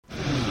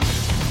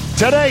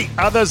Today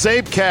on the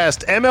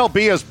CzabeCast,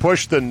 MLB has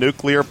pushed the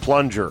nuclear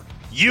plunger.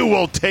 You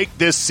will take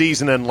this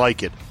season and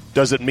like it.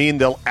 Does it mean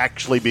there'll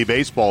actually be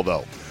baseball,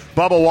 though?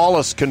 Bubba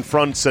Wallace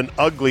confronts an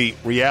ugly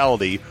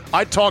reality.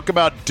 I talk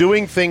about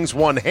doing things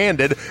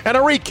one-handed and a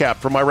recap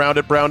from my round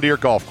at Brown Deer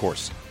Golf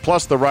Course.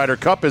 Plus, the Ryder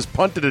Cup is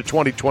punted to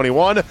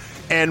 2021,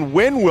 and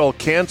when will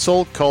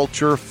cancel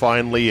culture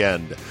finally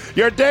end?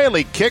 Your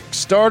daily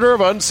Kickstarter of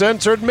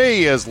Uncensored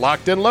Me is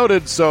locked and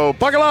loaded, so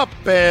buckle up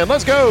and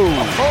let's go!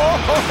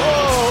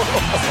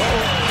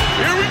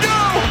 Here we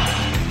go!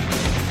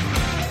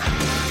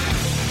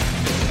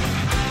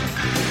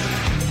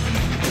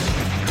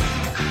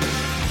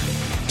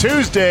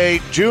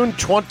 Tuesday, June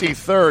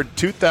 23rd,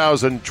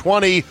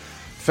 2020.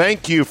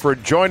 Thank you for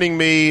joining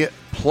me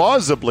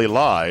plausibly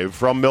live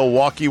from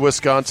Milwaukee,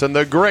 Wisconsin,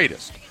 the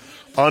greatest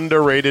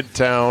underrated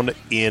town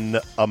in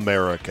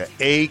America,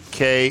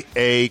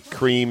 a.k.a.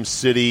 Cream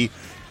City,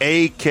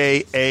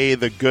 a.k.a.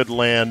 the Good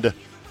Land,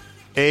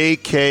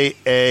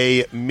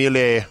 a.k.a.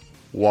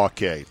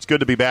 Milwaukee. It's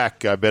good to be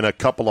back. I've been a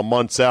couple of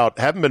months out.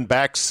 Haven't been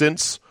back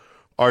since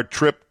our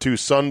trip to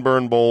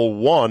Sunburn Bowl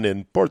 1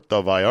 in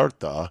Puerto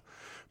Vallarta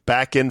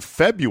back in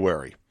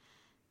February.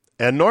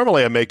 And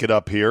normally I make it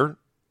up here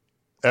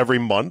every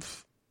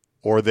month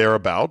or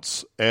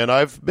thereabouts, and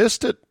I've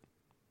missed it.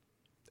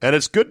 And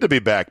it's good to be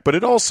back, but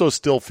it also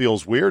still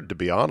feels weird, to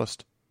be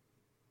honest.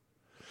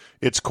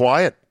 It's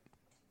quiet.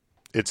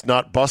 It's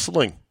not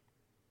bustling,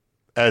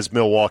 as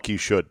Milwaukee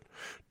should.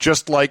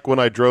 Just like when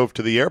I drove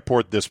to the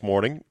airport this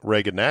morning,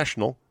 Reagan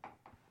National,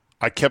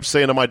 I kept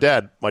saying to my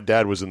dad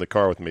was in the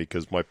car with me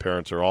because my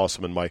parents are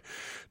awesome, and my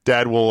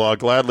dad will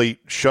gladly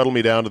shuttle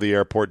me down to the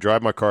airport,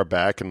 drive my car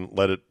back, and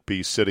let it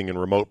be sitting in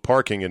remote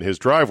parking in his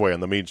driveway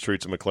on the mean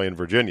streets of McLean,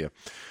 Virginia.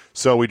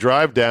 So we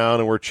drive down,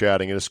 and we're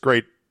chatting, and it's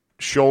great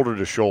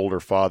shoulder-to-shoulder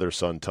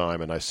father-son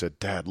time. And I said,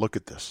 Dad, look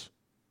at this.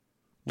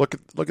 Look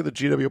at the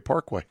GW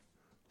Parkway.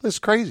 This is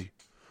crazy.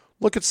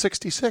 Look at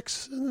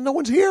 66. No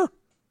one's here.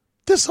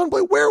 This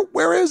unbelievable.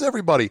 Where is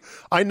everybody?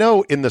 I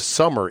know in the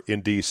summer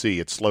in D.C.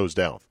 it slows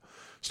down.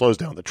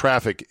 The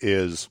traffic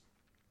is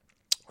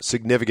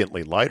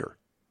significantly lighter.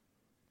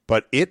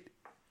 But the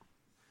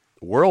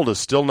world is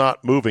still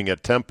not moving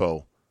at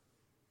tempo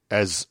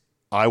as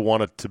I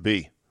want it to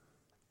be.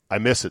 I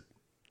miss it.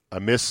 I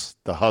miss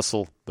the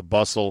hustle, the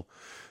bustle,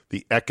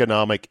 the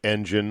economic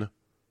engine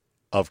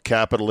of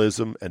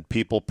capitalism and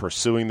people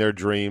pursuing their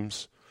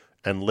dreams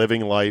and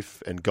living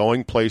life and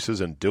going places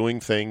and doing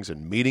things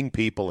and meeting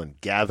people and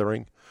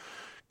gathering.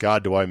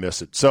 God, do I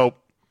miss it. So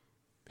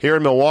here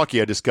in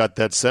Milwaukee, I just got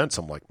that sense.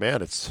 I'm like,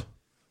 man, it's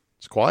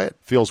quiet.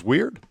 Feels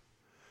weird.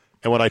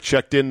 And when I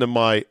checked into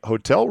my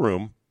hotel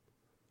room,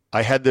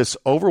 I had this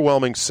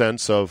overwhelming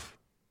sense of,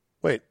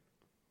 wait,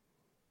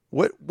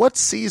 what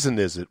season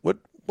is it? What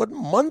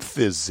month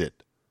is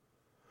it?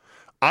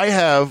 I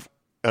have,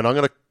 and I'm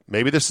going to,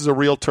 maybe this is a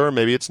real term,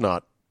 maybe it's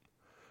not,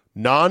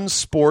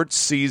 non-sports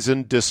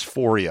season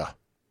dysphoria.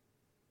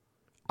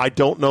 I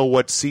don't know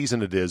what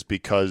season it is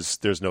because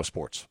there's no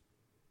sports.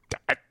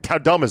 How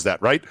dumb is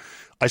that, right?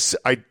 I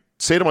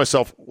say to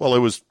myself, well, it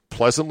was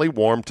pleasantly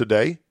warm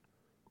today.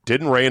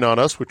 Didn't rain on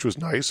us, which was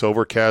nice.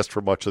 Overcast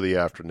for much of the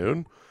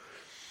afternoon.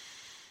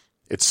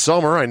 It's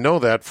summer, I know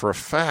that for a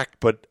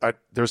fact, but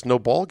there's no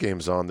ball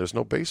games on. There's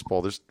no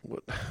baseball.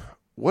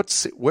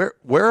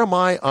 Where am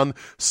I on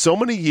so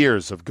many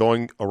years of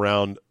going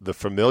around the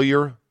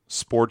familiar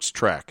sports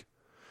track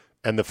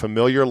and the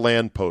familiar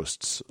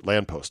landmarks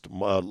and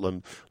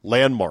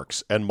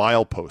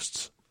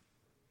mileposts,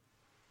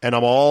 and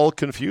I'm all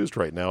confused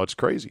right now. It's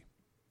crazy.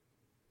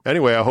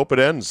 Anyway, I hope it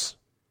ends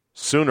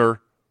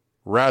sooner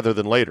rather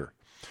than later.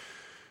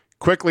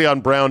 Quickly on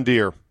Brown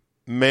Deer,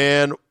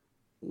 man.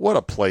 What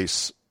a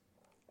place.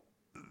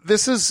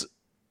 This is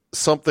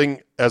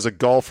something, as a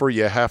golfer,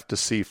 you have to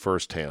see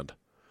firsthand.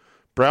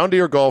 Brown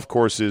Deer Golf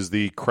Course is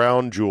the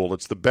crown jewel.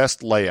 It's the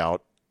best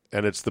layout,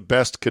 and it's the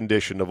best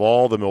condition of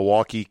all the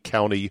Milwaukee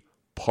County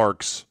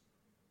Parks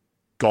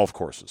golf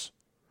courses.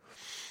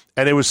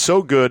 And it was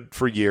so good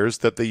for years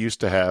that they used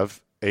to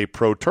have a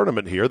pro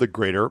tournament here, the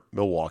Greater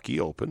Milwaukee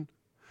Open,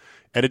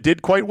 and it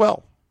did quite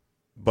well.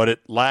 But it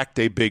lacked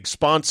a big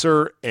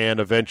sponsor, and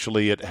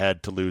eventually it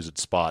had to lose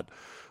its spot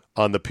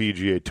on the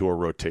PGA Tour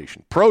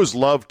rotation. Pros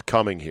loved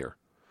coming here.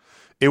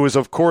 It was,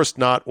 of course,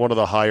 not one of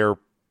the higher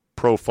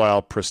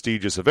profile,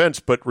 prestigious events,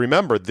 but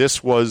remember,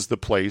 this was the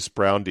place,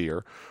 Brown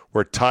Deer,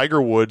 where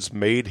Tiger Woods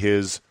made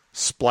his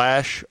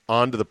splash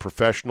onto the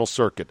professional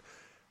circuit.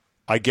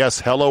 I guess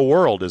hello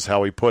world is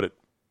how he put it.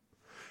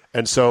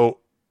 And so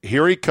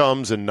here he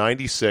comes in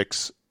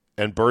 96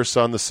 and bursts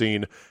on the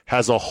scene,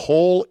 has a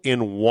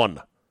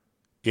hole-in-one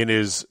in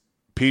his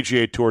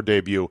PGA Tour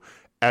debut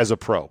as a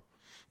pro.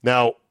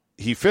 Now,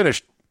 he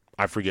finished,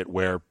 I forget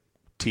where,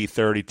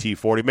 T30,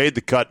 T40, made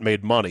the cut,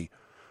 made money.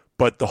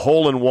 But the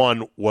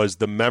hole-in-one was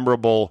the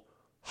memorable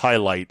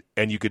highlight,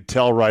 and you could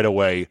tell right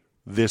away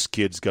this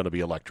kid's going to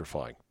be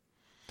electrifying.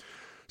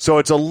 So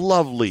it's a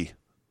lovely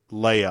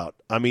layout.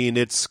 I mean,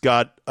 it's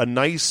got a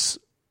nice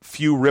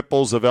few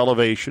ripples of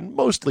elevation,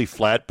 mostly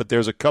flat, but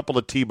there's a couple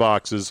of tee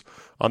boxes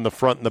on the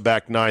front and the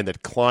back nine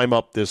that climb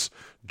up this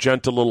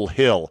gentle little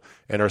hill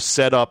and are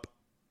set up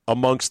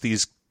amongst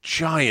these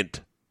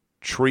giant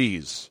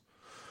trees,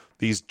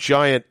 these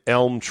giant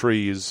elm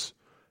trees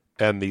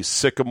and these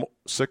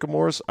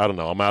sycamores. I don't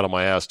know. I'm out of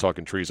my ass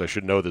talking trees. I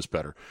should know this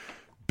better.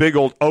 Big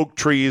old oak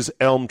trees,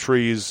 elm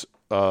trees,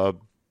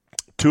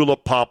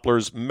 tulip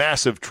poplars,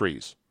 massive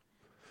trees.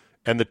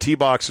 And the tee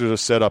boxes are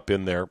set up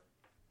in there.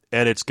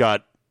 And it's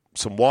got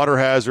some water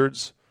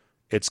hazards.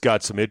 It's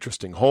got some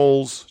interesting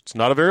holes. It's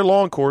not a very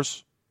long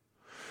course,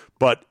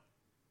 but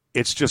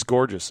it's just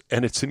gorgeous.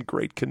 And it's in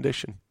great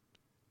condition.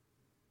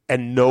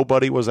 And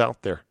nobody was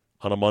out there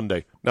on a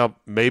Monday. Now,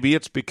 maybe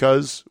it's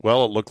because,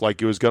 well, it looked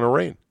like it was going to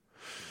rain.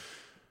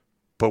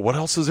 But what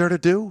else is there to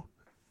do?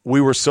 We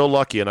were so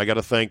lucky, and I got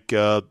to thank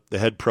the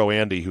head pro,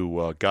 Andy,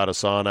 who got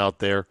us on out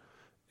there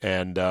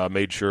and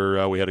made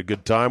sure we had a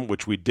good time,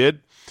 which we did.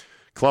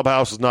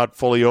 Clubhouse is not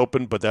fully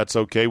open, but that's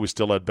okay. We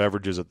still had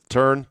beverages at the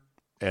turn,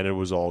 and it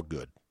was all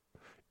good.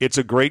 It's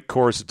a great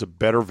course. It's a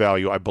better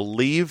value. I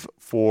believe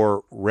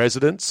for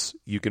residents,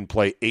 you can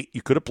play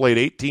you could have played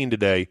 18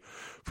 today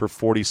for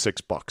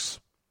 $46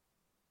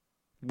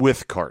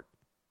 with cart.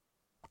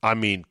 I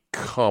mean,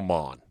 come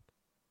on.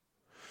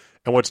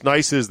 And what's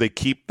nice is they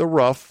keep the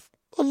rough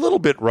a little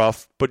bit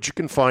rough, but you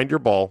can find your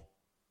ball.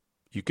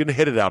 You can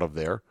hit it out of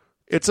there.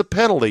 It's a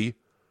penalty,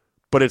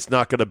 but it's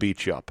not going to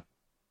beat you up.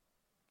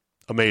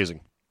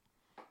 Amazing.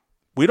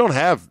 We don't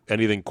have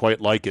anything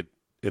quite like it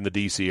in the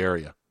D.C.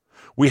 area.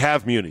 We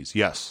have munis,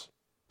 yes.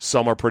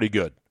 Some are pretty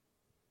good.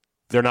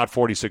 They're not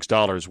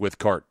 $46 with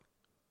cart.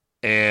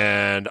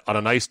 And on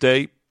a nice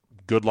day,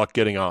 good luck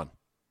getting on.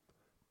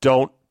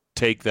 Don't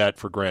take that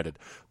for granted.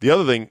 The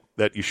other thing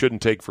that you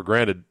shouldn't take for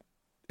granted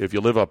if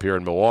you live up here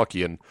in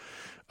Milwaukee, and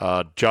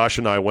Josh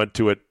and I went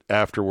to it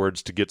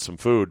afterwards to get some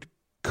food,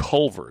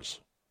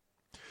 Culver's.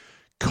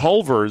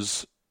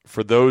 Culver's,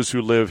 for those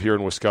who live here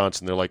in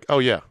Wisconsin, they're like, oh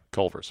yeah,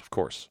 Culver's, of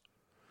course.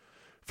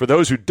 For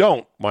those who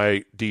don't,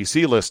 my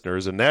D.C.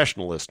 listeners and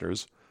national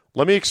listeners,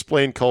 let me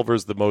explain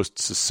Culver's the most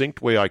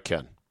succinct way I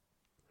can.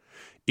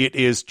 It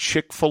is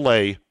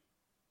Chick-fil-A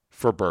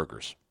for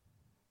burgers.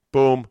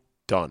 Boom,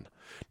 done.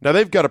 Now,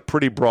 they've got a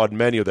pretty broad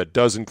menu that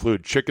does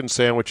include chicken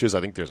sandwiches.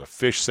 I think there's a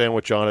fish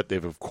sandwich on it.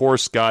 They've, of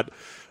course, got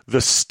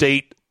the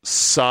state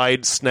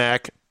side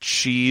snack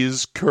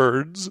cheese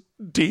curds,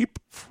 deep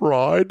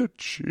fried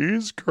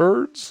cheese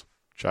curds,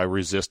 which I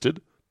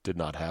resisted. Did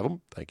not have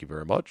them. Thank you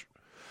very much.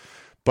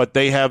 But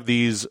they have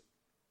these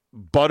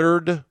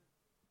buttered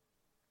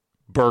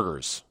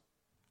burgers.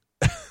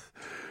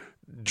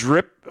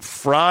 Drip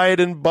fried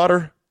in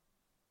butter,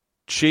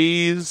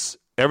 cheese,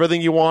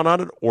 everything you want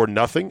on it, or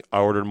nothing. I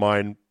ordered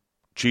mine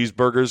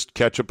cheeseburgers,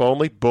 ketchup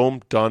only.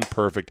 Boom, done,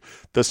 perfect.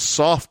 The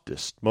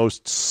softest,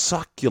 most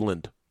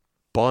succulent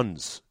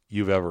buns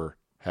you've ever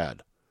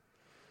had.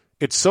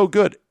 It's so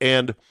good.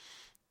 And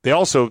they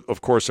also,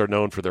 of course, are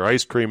known for their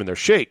ice cream and their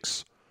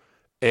shakes.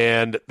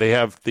 And they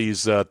have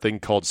these thing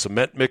called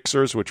cement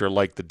mixers, which are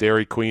like the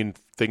Dairy Queen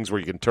things where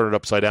you can turn it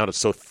upside down. It's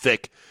so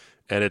thick,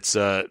 and it's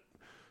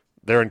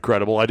they're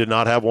incredible. I did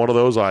not have one of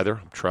those either.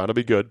 I'm trying to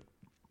be good.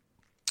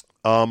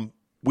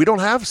 We don't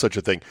have such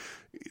a thing.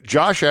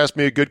 Josh asked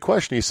me a good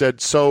question. He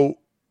said, so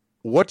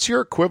what's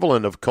your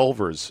equivalent of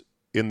Culver's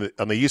on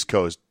the East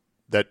Coast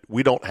that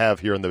we don't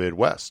have here in the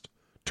Midwest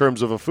in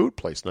terms of a food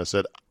place? And I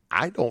said,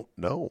 I don't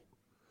know.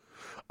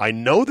 I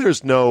know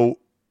there's no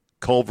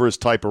Culver's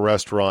type of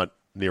restaurant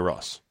near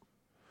us.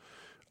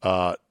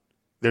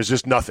 There's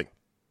just nothing.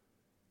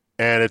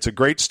 And it's a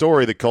great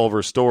story, the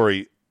Culver's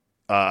story.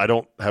 I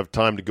don't have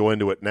time to go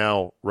into it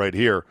now right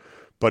here.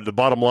 But the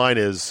bottom line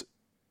is,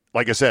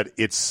 like I said,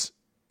 it's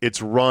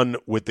run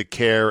with the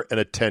care and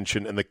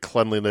attention and the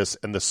cleanliness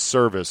and the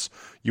service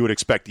you would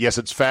expect. Yes,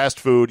 it's fast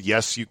food.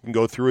 Yes, you can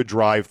go through a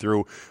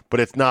drive-through, but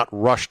it's not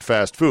rushed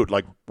fast food.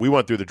 Like, we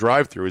went through the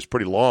drive-through. It's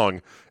pretty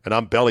long, and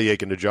I'm belly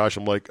aching to Josh.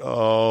 I'm like,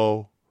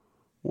 oh,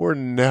 we're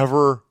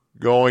never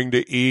going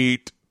to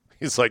eat.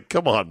 He's like,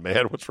 come on,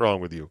 man. What's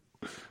wrong with you?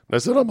 And I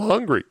said, I'm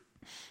hungry.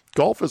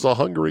 Golf is a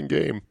hungering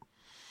game.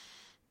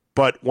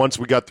 But once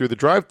we got through the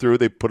drive-through,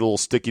 they put a little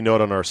sticky note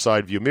on our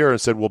side view mirror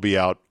and said, we'll be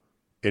out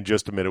in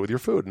just a minute with your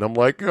food. And I'm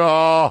like,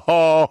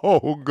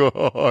 oh,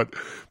 God.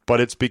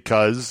 But it's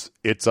because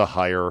it's a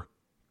higher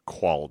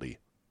quality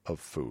of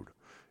food.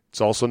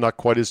 It's also not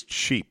quite as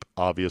cheap,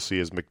 obviously,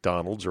 as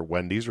McDonald's or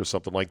Wendy's or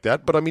something like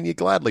that. But, I mean, you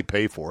gladly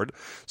pay for it.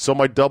 So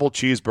my double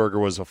cheeseburger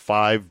was a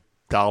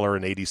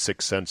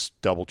 $5.86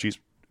 double cheese.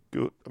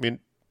 I mean,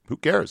 who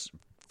cares?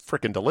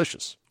 Freaking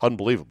delicious.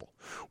 Unbelievable.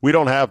 We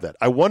don't have that.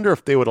 I wonder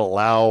if they would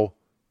allow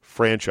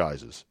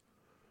franchises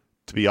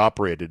to be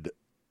operated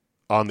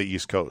on the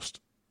East Coast.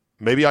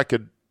 Maybe I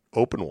could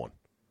open one.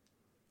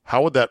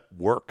 How would that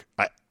work?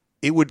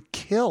 It would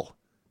kill.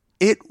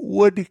 It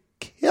would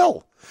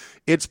kill.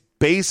 It's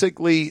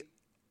basically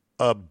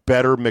a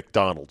better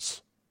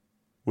McDonald's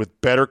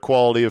with better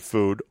quality of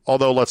food.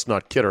 Although, let's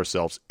not kid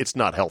ourselves, it's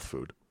not health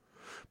food.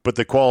 But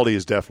the quality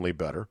is definitely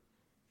better.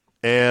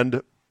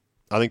 And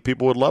I think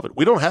people would love it.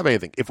 We don't have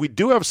anything. If we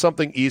do have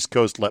something East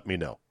Coast, let me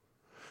know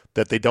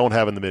that they don't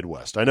have in the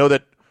Midwest. I know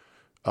that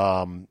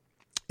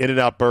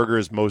In-N-Out Burger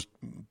is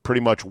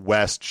pretty much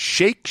West.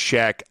 Shake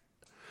Shack,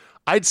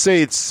 I'd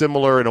say it's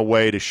similar in a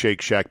way to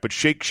Shake Shack, but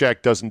Shake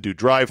Shack doesn't do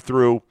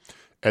drive-through,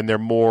 and they're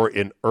more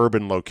in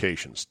urban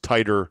locations,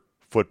 tighter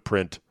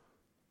footprint,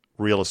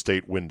 real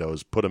estate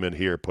windows. Put them in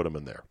here, put them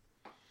in there.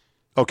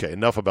 Okay,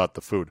 enough about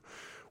the food.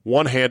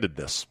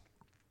 One-handedness.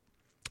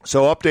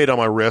 So update on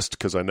my wrist,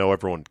 because I know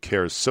everyone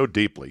cares so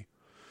deeply.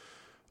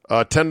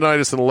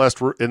 Tendonitis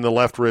in the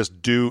left wrist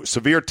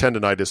severe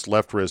tendonitis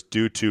left wrist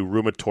due to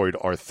rheumatoid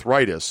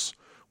arthritis,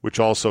 which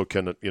also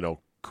can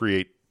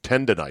create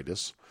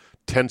tendonitis.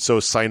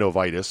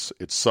 Tensosynovitis,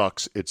 it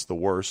sucks, it's the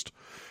worst,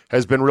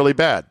 has been really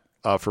bad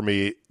for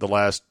me the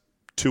last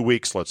 2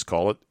 weeks, let's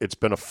call it. It's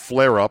been a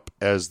flare-up,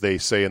 as they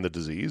say in the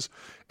disease,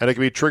 and it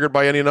can be triggered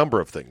by any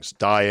number of things,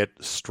 diet,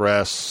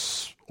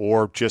 stress,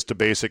 or just a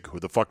basic who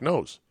the fuck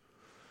knows.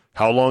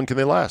 How long can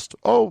they last?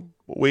 Oh,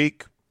 a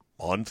week,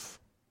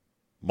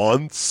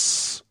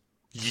 months,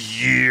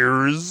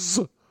 years.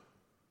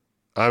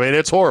 I mean,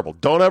 it's horrible.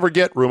 Don't ever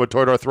get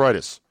rheumatoid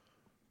arthritis.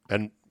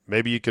 And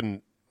maybe you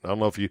can, I don't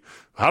know if you,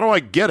 how do I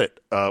get it?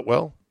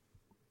 Well,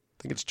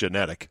 I think it's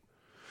genetic.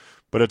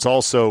 But it's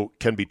also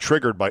can be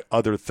triggered by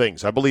other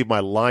things. I believe my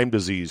Lyme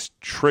disease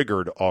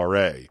triggered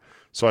RA.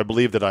 So I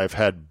believe that I've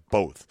had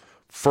both.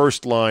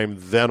 First Lyme,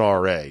 then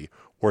RA,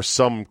 or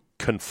some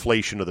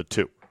conflation of the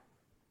two.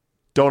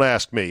 Don't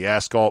ask me.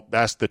 Ask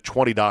the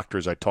 20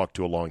 doctors I talked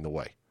to along the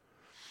way.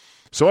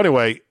 So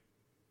anyway,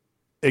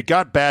 it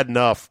got bad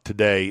enough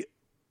today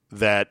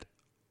that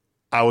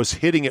I was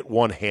hitting it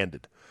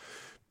one-handed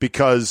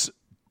because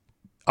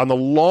on the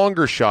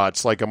longer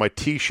shots, like on my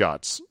tee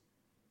shots,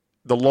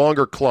 the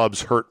longer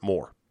clubs hurt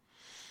more.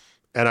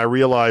 And I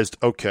realized,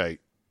 okay,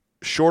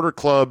 shorter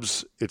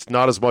clubs, it's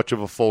not as much of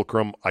a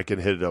fulcrum. I can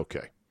hit it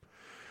okay.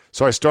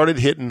 So I started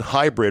hitting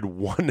hybrid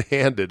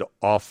one-handed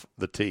off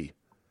the tee.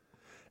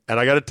 And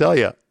I got to tell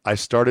you, I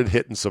started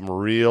hitting some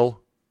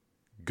real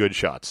good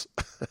shots.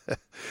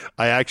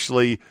 I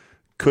actually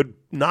could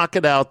knock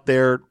it out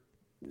there.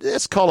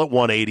 Let's call it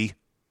 180.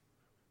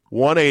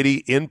 180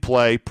 in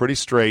play, pretty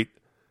straight.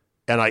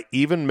 And I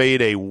even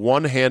made a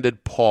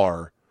one-handed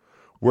par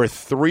where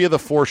 3 of the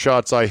 4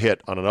 shots I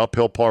hit on an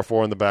uphill par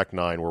 4 in the back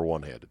 9 were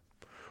one-handed.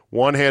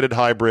 One-handed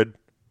hybrid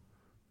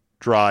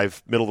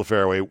drive, middle of the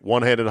fairway.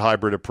 One-handed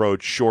hybrid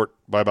approach, short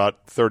by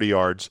about 30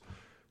 yards.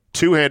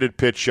 Two-handed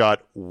pitch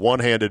shot,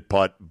 one-handed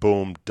putt,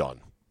 boom,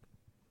 done.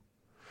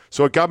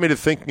 So it got me to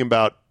thinking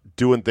about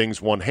doing things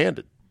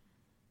one-handed.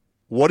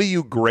 What are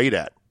you great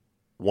at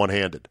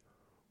one-handed?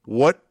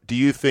 What do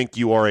you think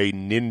you are a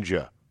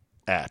ninja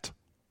at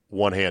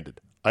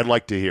one-handed? I'd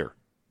like to hear.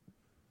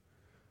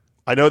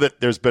 I know that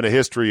there's been a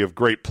history of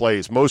great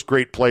plays. Most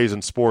great plays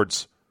in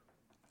sports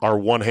are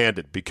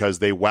one-handed because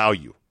they wow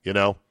you, you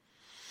know?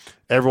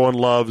 Everyone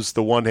loves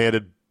the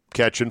one-handed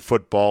catch in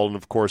football, and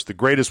of course the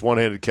greatest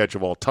one-handed catch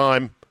of all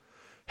time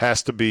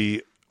has to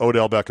be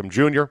Odell Beckham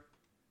Jr.,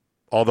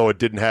 although it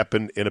didn't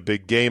happen in a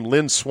big game.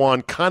 Lynn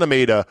Swann kind of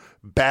made a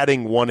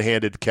batting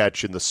one-handed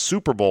catch in the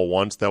Super Bowl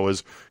once that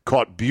was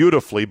caught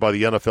beautifully by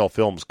the NFL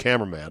Films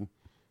cameraman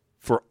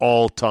for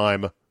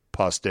all-time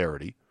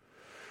posterity.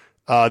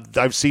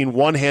 I've seen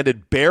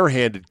one-handed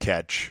barehanded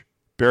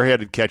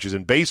catches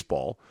in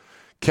baseball.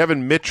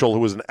 Kevin Mitchell, who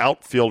was an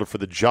outfielder for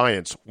the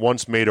Giants,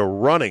 once made a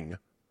running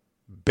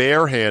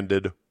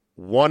barehanded,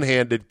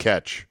 one-handed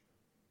catch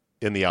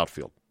in the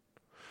outfield.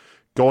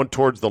 Going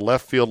towards the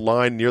left field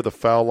line near the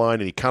foul line,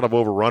 and he kind of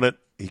overran it.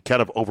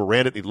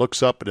 And he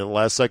looks up, and in the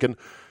last second,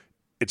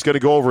 it's going to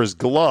go over his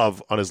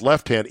glove on his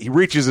left hand. He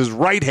reaches his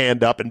right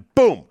hand up, and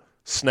boom,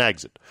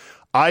 snags it.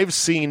 I've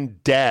seen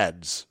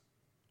dads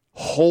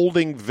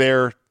holding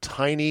their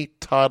tiny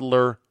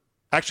toddler,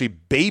 actually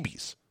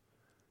babies,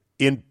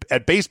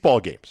 at baseball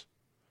games.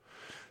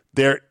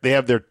 They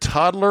have their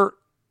toddler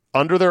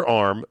under their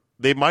arm.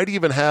 They might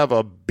even have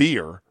a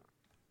beer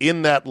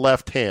in that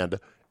left hand,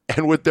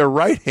 and with their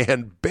right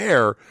hand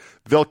bare,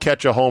 they'll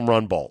catch a home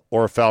run ball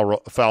or a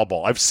foul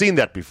ball. I've seen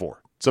that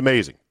before. It's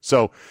amazing.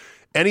 So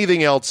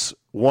anything else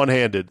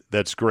one-handed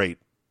that's great,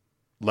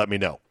 let me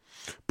know.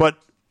 But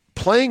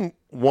playing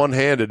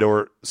one-handed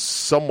or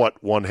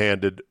somewhat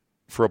one-handed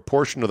for a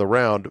portion of the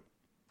round,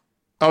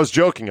 I was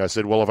joking. I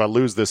said, well, if I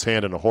lose this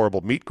hand in a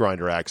horrible meat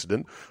grinder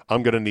accident,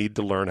 I'm going to need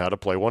to learn how to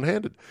play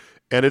one-handed.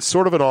 And it's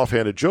sort of an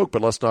offhanded joke,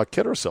 but let's not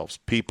kid ourselves.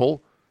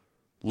 People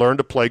learn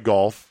to play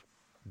golf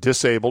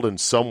disabled in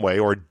some way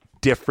or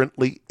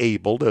differently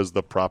abled, as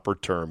the proper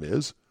term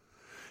is,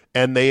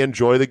 and they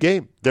enjoy the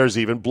game. There's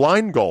even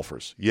blind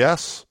golfers.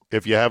 Yes,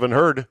 if you haven't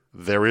heard,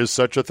 there is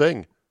such a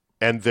thing,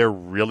 and they're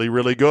really,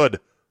 really good.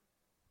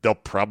 They'll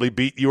probably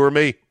beat you or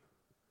me.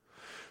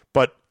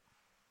 But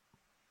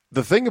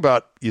the thing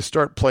about you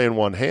start playing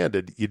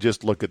one-handed, you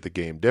just look at the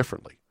game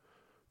differently.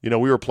 You know,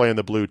 we were playing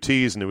the blue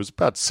tees, and it was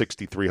about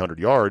 6,300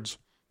 yards,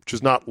 which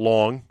is not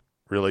long,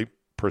 really,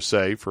 per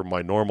se, for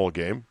my normal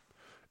game.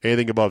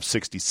 Anything above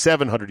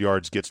 6,700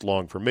 yards gets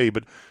long for me,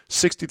 but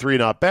 63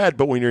 not bad.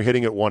 But when you're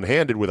hitting it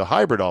one-handed with a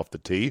hybrid off the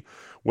tee,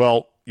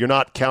 well, you're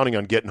not counting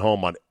on getting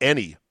home on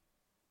any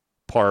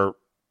par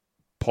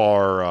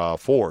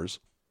fours,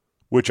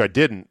 which I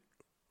didn't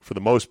for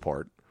the most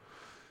part.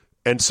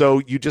 And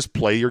so you just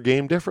play your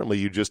game differently.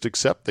 You just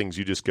accept things.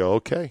 You just go,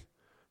 okay,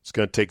 it's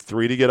going to take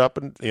 3 to get up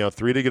and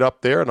 3 to get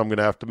up there, and I'm going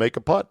to have to make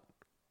a putt.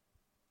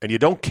 And you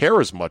don't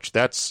care as much.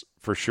 That's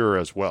for sure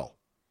as well.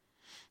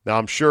 Now,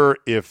 I'm sure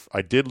if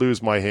I did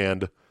lose my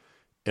hand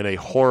in a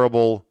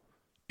horrible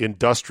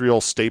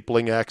industrial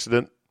stapling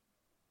accident,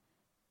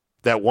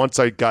 that once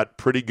I got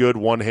pretty good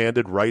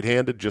one-handed,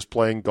 right-handed, just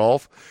playing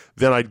golf,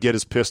 then I'd get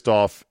as pissed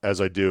off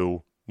as I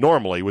do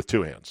normally with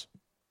two hands.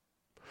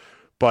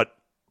 But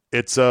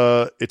it's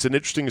an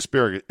interesting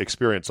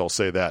experience, I'll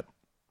say that.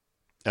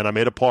 And I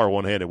made a par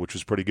one-handed, which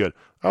was pretty good.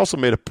 I also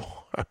made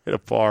a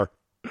par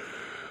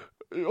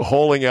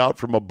holing out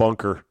from a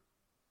bunker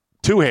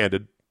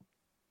two-handed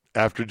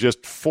after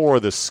just 4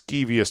 of the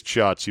skeeviest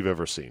shots you've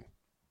ever seen.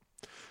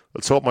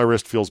 Let's hope my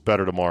wrist feels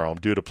better tomorrow. I'm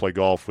due to play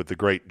golf with the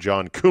great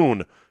John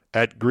Kuhn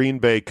at Green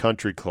Bay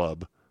Country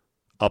Club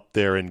up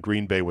there in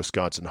Green Bay,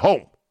 Wisconsin,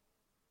 home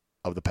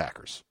of the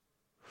Packers.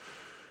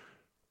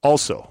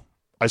 Also,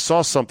 I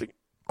saw something.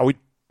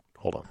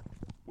 Hold on.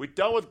 We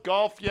done with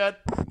golf yet?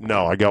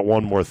 No, I got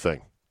one more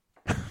thing.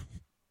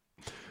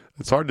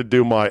 It's hard to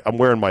do I'm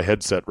wearing my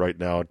headset right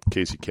now in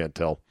case you can't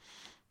tell.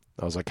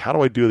 I was like, how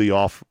do I do the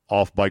off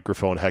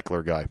microphone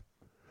heckler guy?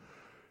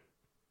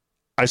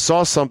 I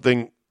saw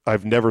something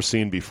I've never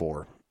seen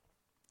before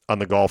on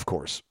the golf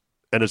course.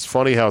 And it's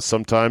funny how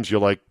sometimes you're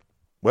like,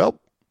 well,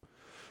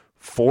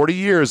 40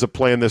 years of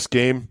playing this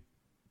game,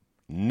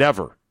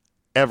 never,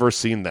 ever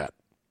seen that.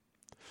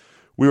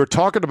 We were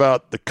talking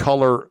about the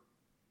color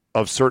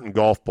of certain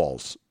golf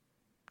balls,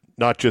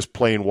 not just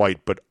plain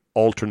white, but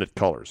alternate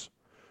colors.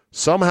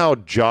 Somehow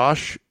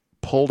Josh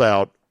pulled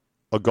out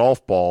a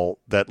golf ball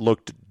that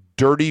looked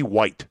dirty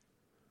white.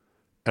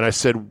 And I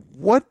said,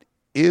 what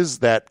is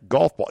that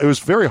golf ball? It was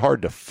very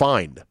hard to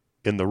find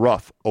in the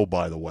rough, oh,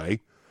 by the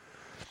way.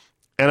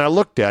 And I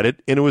looked at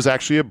it, and it was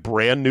actually a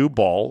brand new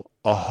ball,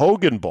 a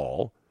Hogan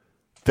ball,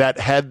 that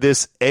had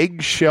this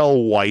eggshell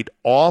white,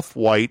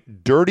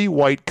 off-white, dirty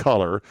white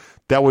color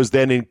that was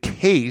then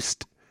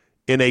encased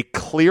in a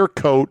clear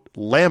coat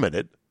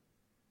laminate,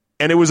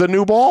 and it was a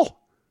new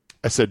ball.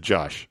 I said,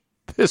 Josh,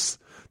 this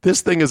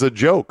thing is a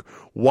joke.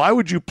 Why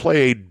would you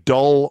play a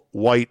dull,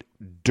 white,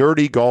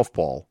 dirty golf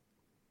ball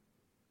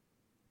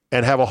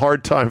and have a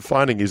hard time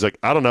finding? He's like,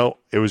 I don't know.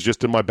 It was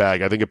just in my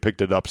bag. I think I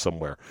picked it up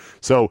somewhere.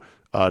 So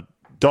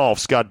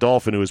Scott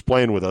Dolphin, who was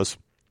playing with us,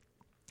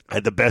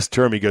 had the best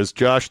term. He goes,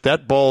 Josh, if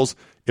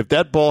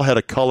that ball had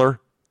a color,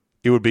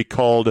 it would be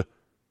called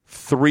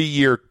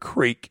 3-year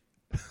creek.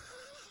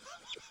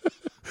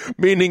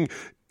 Meaning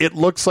it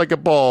looks like a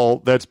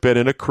ball that's been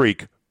in a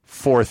creek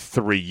for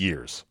 3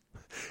 years.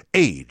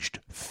 Aged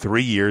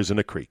 3 years in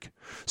a creek.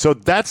 So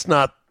that's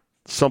not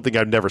something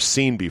I've never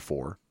seen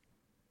before,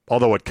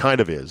 although it kind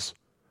of is.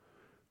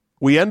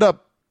 We end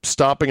up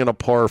stopping in a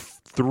par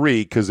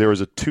 3 because there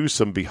was a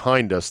twosome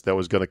behind us that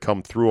was going to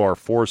come through our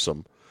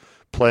foursome,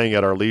 playing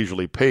at our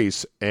leisurely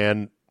pace,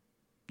 and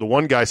the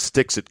one guy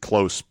sticks it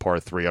close, par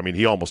 3. I mean,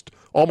 he almost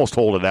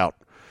holed it out.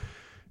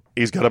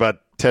 He's got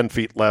about 10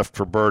 feet left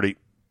for birdie,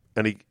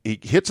 and he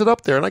hits it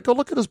up there, and I go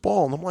look at his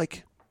ball, and I'm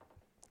like,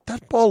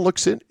 that ball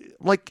looks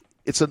like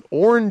it's an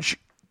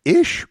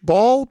orange-ish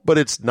ball, but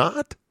it's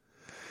not.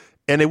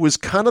 And it was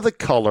kind of the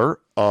color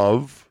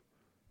of,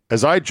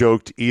 as I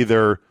joked,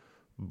 either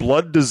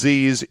blood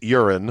disease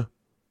urine,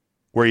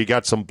 where you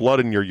got some blood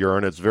in your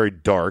urine, it's very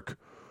dark,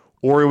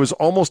 or it was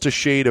almost a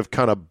shade of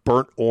kind of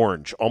burnt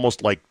orange,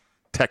 almost like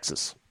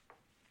Texas.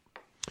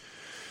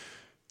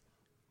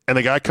 And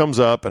the guy comes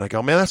up, and I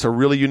go, man, that's a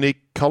really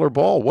unique color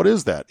ball. What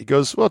is that? He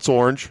goes, well, it's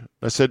orange.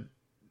 I said,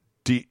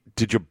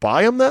 did you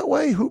buy them that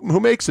way? Who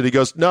makes it? He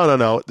goes,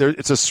 no.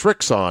 It's a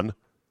Srixon.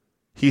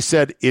 He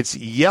said, it's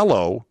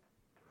yellow,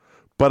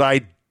 but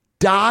I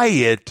dye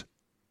it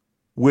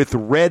with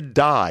red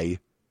dye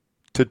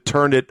to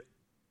turn it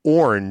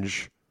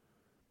orange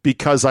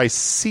because I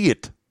see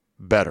it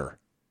better.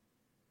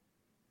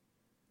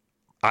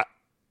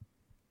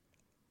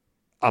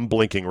 I'm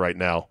blinking right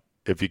now.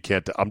 If you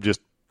can't, I'm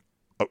just,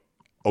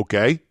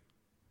 okay.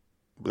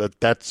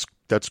 That's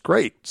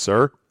great,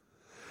 sir.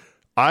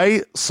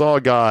 I saw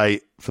a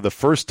guy for the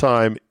first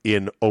time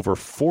in over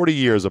 40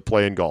 years of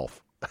playing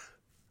golf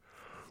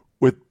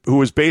who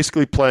was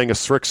basically playing a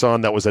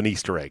Srixon that was an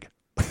Easter egg.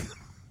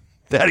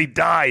 That he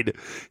dyed.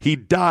 He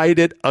dyed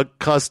it a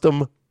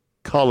custom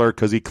color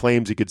because he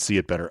claims he could see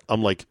it better.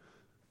 I'm like,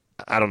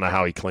 I don't know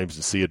how he claims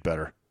to see it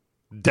better.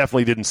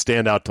 Definitely didn't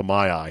stand out to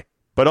my eye.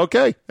 But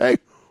okay, hey,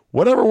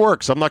 whatever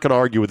works. I'm not going to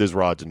argue with his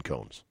rods and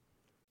cones.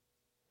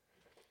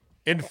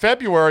 In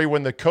February,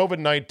 when the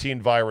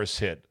COVID-19 virus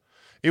hit,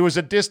 it was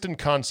a distant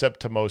concept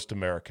to most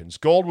Americans.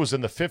 Gold was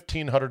in the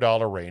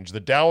 $1,500 range.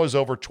 The Dow is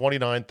over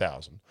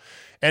 29,000.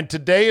 And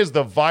today, as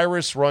the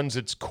virus runs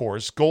its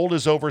course, gold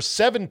is over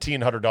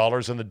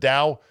 $1,700 and the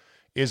Dow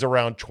is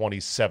around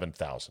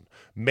 27,000.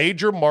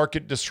 Major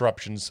market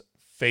disruptions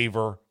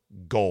favor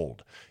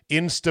gold.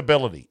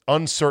 Instability,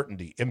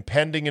 uncertainty,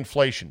 impending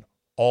inflation,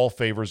 all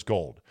favors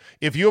gold.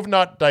 If you have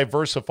not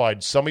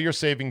diversified some of your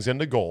savings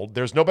into gold,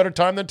 there's no better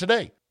time than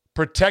today.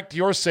 Protect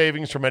your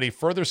savings from any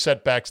further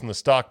setbacks in the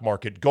stock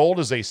market. Gold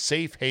is a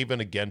safe haven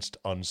against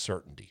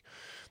uncertainty.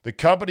 The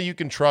company you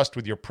can trust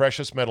with your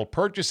precious metal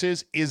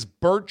purchases is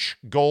Birch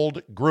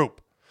Gold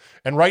Group.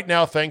 And right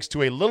now, thanks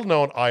to a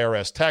little-known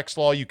IRS tax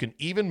law, you can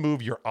even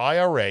move your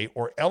IRA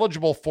or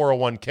eligible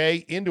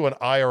 401k into an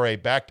IRA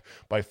backed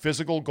by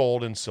physical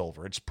gold and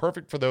silver. It's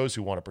perfect for those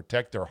who want to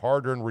protect their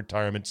hard-earned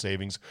retirement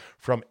savings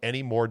from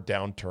any more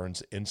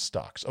downturns in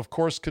stocks. Of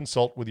course,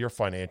 consult with your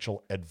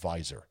financial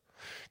advisor.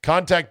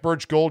 Contact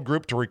Birch Gold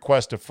Group to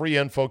request a free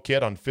info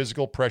kit on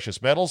physical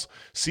precious metals.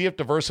 See if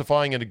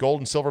diversifying into gold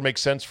and silver makes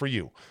sense for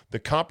you. The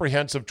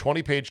comprehensive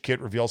 20-page kit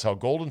reveals how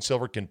gold and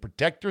silver can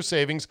protect your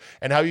savings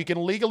and how you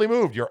can legally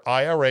move your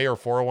IRA or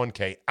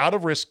 401k out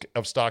of risk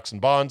of stocks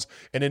and bonds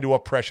and into a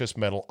precious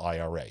metal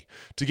IRA.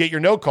 To get your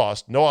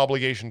no-cost,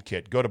 no-obligation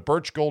kit, go to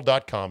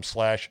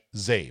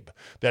birchgold.com/Zabe.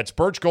 That's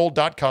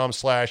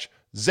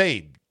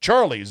birchgold.com/Zabe.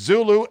 Charlie,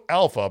 Zulu,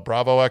 Alpha,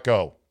 Bravo,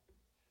 Echo.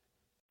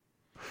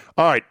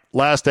 All right,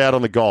 last ad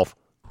on the golf.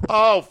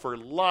 Oh, for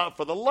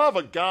the love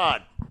of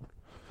God.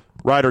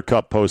 Ryder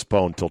Cup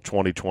postponed till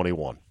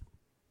 2021.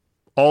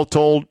 All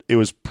told, it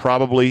was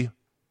probably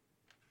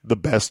the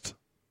best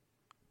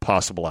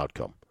possible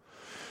outcome.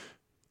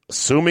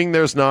 Assuming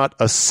there's not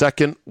a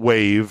second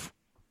wave,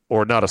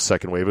 or not a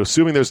second wave,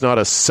 assuming there's not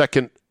a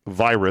second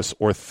virus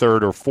or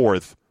third or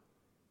fourth,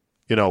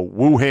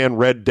 Wuhan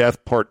Red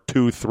Death Part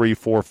 2, 3,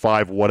 4,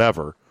 5,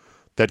 whatever,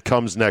 that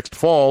comes next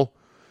fall,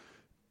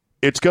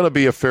 it's going to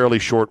be a fairly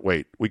short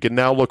wait. We can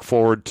now look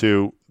forward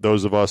to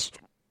those of us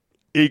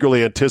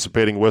eagerly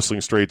anticipating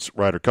Whistling Straits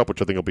Ryder Cup,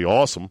 which I think will be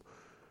awesome,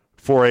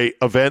 for an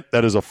event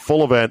that is a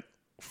full event,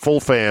 full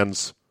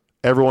fans.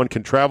 Everyone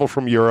can travel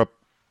from Europe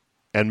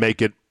and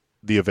make it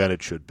the event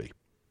it should be.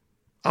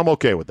 I'm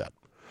okay with that.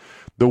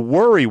 The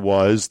worry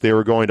was they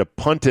were going to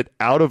punt it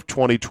out of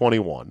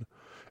 2021,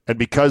 and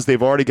because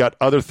they've already got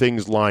other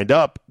things lined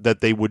up,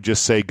 that they would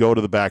just say, go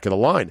to the back of the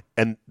line.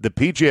 And the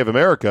PGA of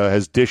America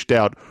has dished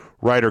out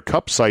Ryder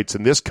Cup sites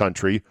in this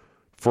country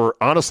for,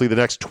 honestly, the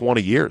next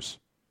 20 years.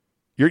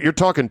 You're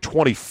talking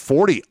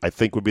 2040, I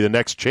think, would be the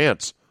next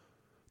chance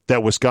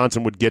that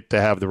Wisconsin would get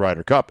to have the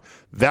Ryder Cup.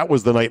 That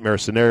was the nightmare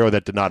scenario.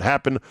 That did not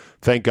happen.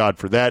 Thank God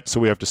for that. So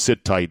we have to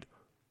sit tight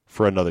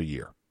for another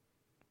year.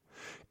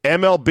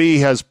 MLB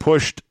has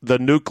pushed the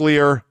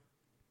nuclear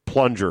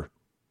plunger.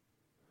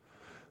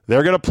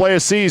 They're going to play a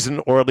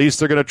season, or at least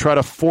they're going to try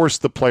to force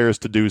the players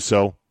to do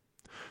so.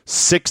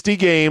 60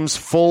 games,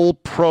 full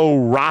pro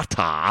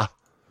rata,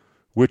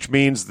 which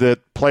means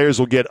that players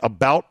will get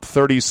about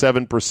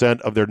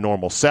 37% of their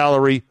normal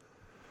salary,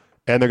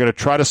 and they're going to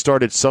try to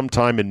start it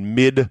sometime in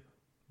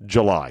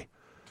mid-July.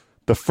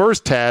 The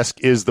first task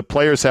is the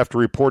players have to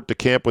report to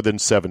camp within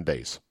 7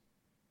 days.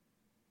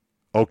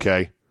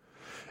 Okay.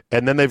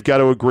 And then they've got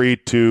to agree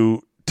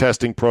to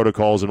testing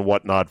protocols and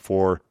whatnot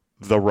for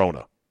the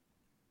Rona.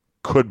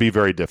 Could be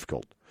very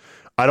difficult.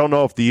 I don't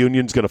know if the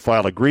union's going to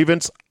file a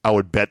grievance. I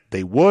would bet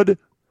they would.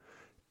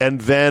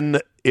 And then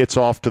it's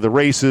off to the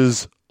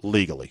races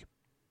legally.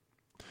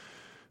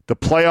 The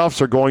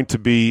playoffs are going to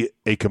be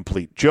a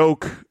complete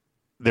joke.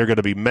 They're going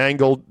to be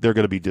mangled. They're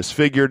going to be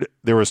disfigured.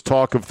 There was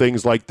talk of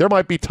things like there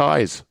might be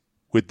ties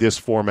with this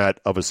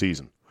format of a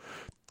season.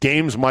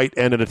 Games might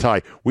end in a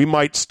tie. We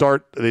might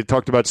start, they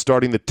talked about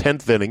starting the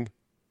 10th inning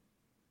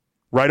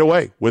right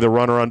away with a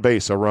runner on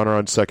base, a runner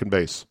on second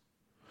base.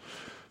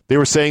 They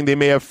were saying they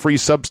may have free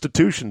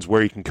substitutions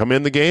where you can come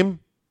in the game,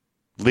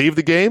 leave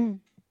the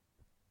game,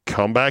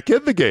 come back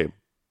in the game.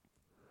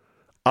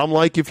 I'm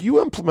like, if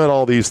you implement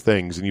all these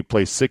things and you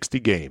play 60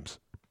 games,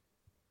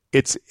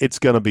 it's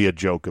going to be a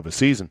joke of a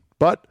season.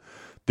 But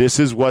this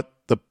is what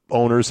the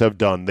owners have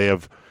done. They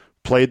have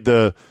played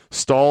the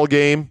stall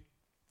game,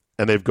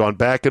 and they've gone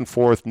back and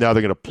forth. Now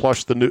they're going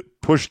to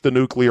push the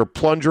nuclear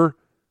plunger,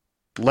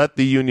 let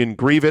the union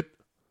grieve it,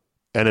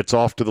 and it's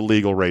off to the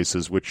legal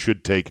races, which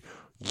should take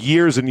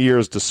years and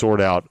years to sort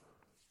out,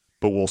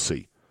 but we'll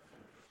see.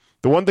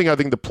 The one thing I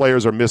think the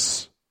players are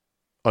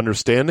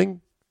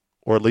misunderstanding,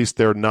 or at least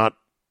they're not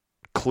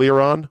clear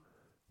on,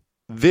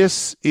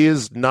 this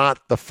is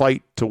not the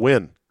fight to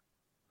win.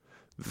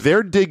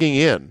 They're digging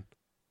in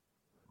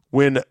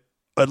when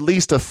at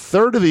least a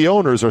third of the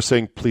owners are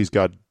saying, please,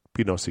 God,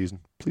 be no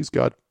season. Please,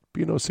 God,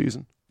 be no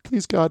season.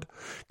 Please, God.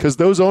 Because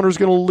those owners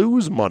are going to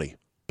lose money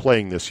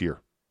playing this year.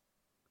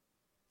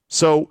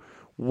 So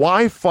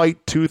why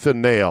fight tooth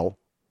and nail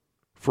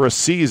for a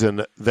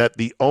season that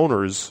the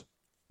owners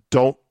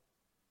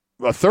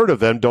a third of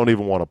them don't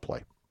even want to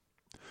play?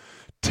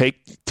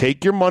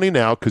 Take your money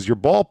now because you're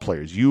ball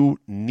players. You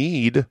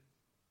need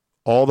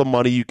all the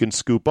money you can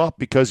scoop up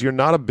because you're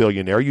not a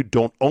billionaire. You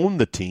don't own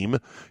the team.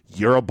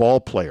 You're a ball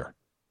player.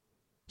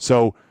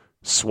 So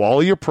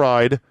swallow your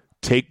pride.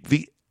 Take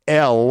the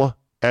L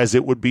as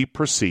it would be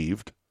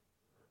perceived.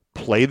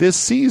 Play this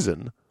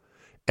season.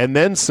 and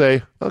then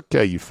say,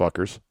 okay, you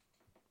fuckers,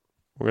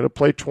 we're going to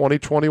play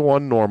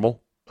 2021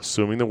 normal,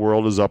 assuming the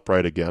world is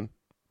upright again.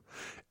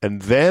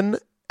 And then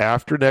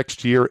after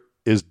next year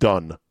is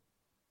done,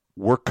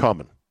 we're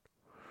coming.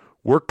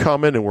 We're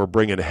coming and we're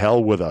bringing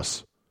hell with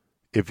us.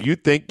 If you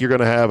think you're going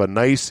to have a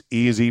nice,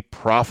 easy,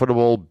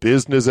 profitable,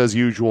 business as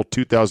usual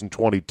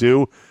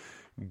 2022,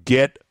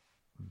 get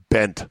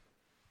bent.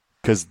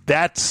 Because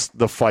that's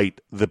the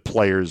fight the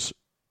players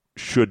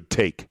should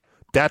take.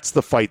 That's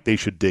the fight they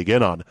should dig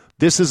in on.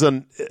 This is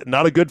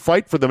not a good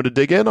fight for them to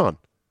dig in on.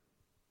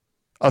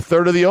 A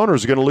third of the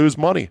owners are going to lose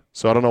money.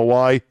 So I don't know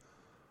why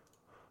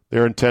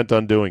they're intent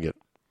on doing it.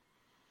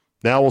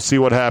 Now we'll see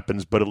what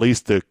happens, but at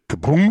least the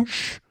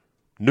kaboomsh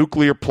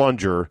nuclear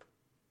plunger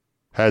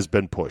has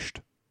been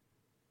pushed.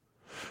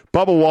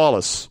 Bubba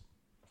Wallace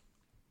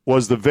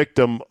was the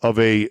victim of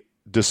a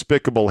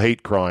despicable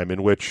hate crime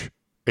in which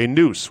a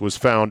noose was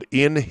found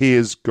in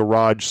his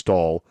garage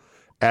stall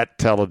at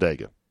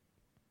Talladega.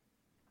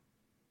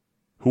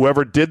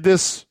 Whoever did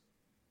this,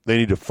 they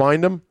need to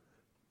find him,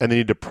 and they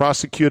need to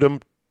prosecute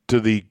him to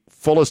the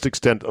fullest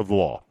extent of the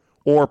law,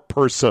 or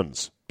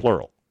persons,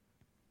 plural.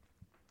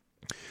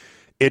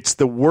 It's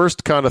the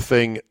worst kind of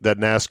thing that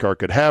NASCAR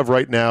could have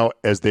right now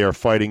as they are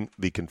fighting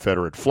the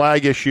Confederate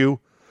flag issue.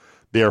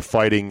 They are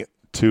fighting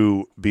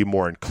to be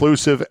more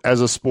inclusive as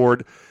a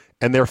sport,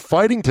 and they're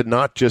fighting to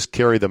not just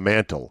carry the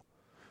mantle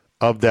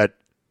of that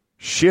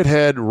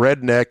shithead,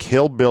 redneck,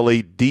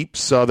 hillbilly, deep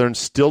southern,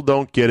 still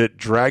don't get it,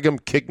 drag them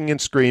kicking and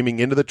screaming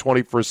into the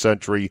 21st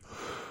century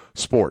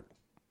sport.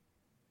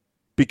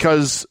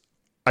 Because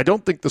I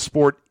don't think the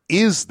sport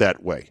is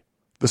that way.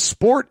 The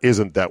sport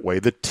isn't that way.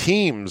 The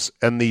teams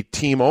and the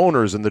team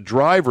owners and the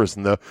drivers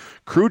and the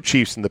crew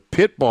chiefs and the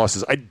pit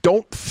bosses, I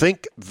don't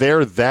think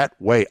they're that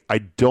way. I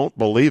don't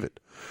believe it.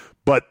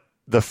 But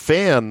the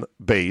fan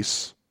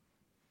base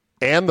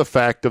and the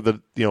fact of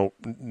the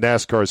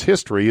NASCAR's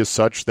history is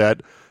such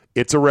that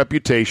it's a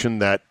reputation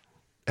that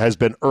has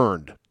been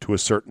earned to a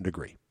certain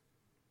degree.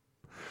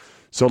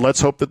 So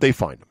let's hope that they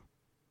find him.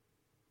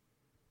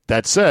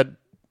 That said,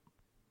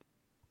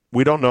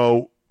 we don't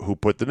know who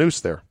put the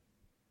noose there.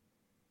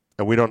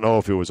 And we don't know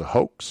if it was a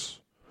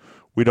hoax.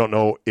 We don't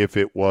know if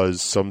it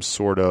was some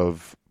sort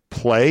of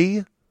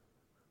play.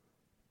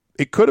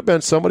 It could have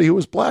been somebody who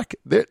was black.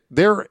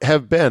 There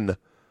have been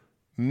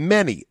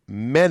many,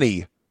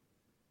 many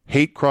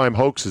hate crime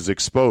hoaxes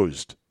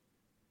exposed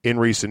in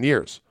recent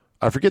years.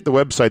 I forget the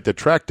website that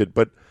tracked it,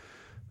 but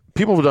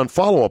people have done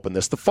follow-up on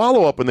this. The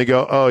follow-up, and they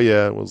go, oh,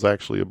 yeah, it was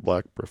actually a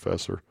black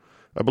professor.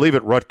 I believe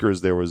at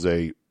Rutgers there was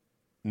a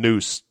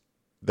noose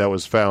that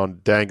was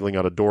found dangling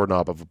on a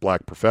doorknob of a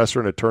black professor,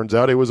 and it turns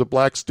out it was a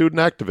black student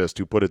activist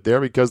who put it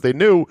there because they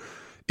knew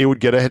it would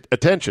get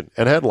attention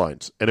and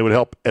headlines, and it would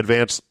help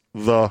advance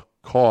the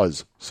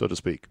cause, so to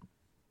speak.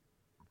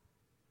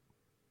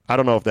 I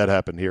don't know if that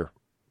happened here.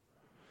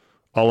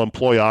 I'll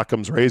employ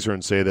Occam's razor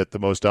and say that the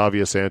most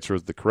obvious answer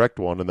is the correct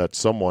one, and that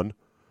someone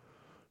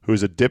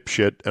who's a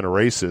dipshit and a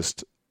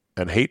racist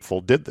and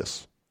hateful did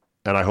this.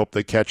 And I hope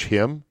they catch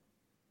him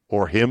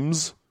or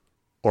hims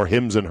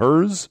and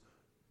hers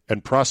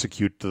and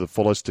prosecute to the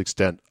fullest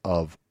extent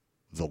of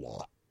the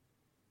law.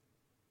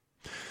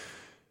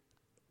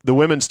 The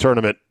women's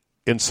tournament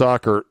in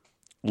soccer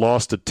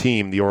lost a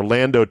team. The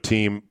Orlando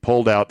team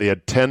pulled out. They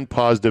had 10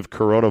 positive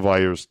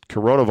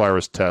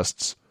coronavirus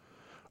tests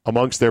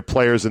amongst their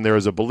players, and there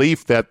is a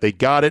belief that they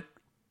got it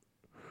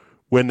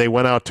when they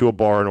went out to a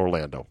bar in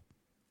Orlando.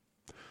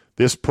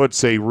 This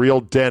puts a real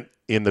dent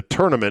in the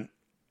tournament,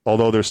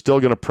 although they're still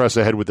going to press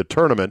ahead with the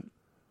tournament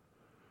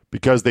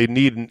because they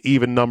need an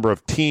even number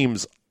of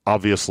teams,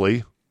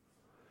 obviously.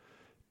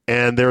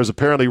 And there is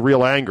apparently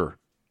real anger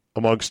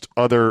amongst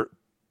other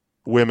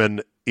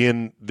women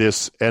in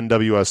this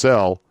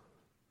NWSL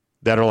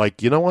that are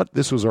like, you know what?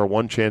 This was our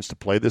one chance to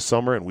play this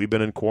summer, and we've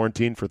been in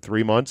quarantine for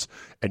 3 months,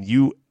 and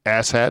you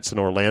asshats in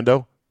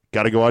Orlando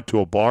got to go out to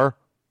a bar?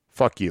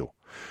 Fuck you.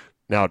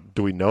 Now,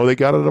 do we know they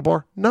got it at a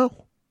bar?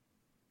 No.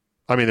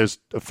 I mean, there's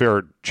a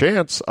fair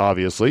chance,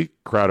 obviously,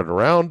 crowded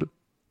around, a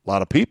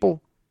lot of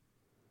people,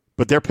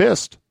 but they're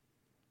pissed.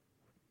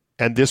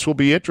 And this will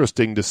be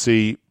interesting to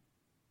see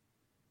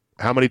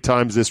how many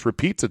times this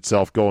repeats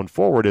itself going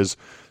forward as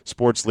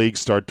sports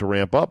leagues start to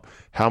ramp up.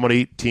 How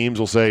many teams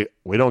will say,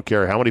 we don't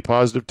care how many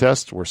positive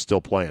tests, we're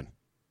still playing.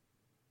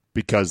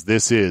 Because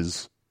this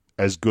is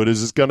as good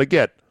as it's going to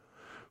get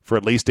for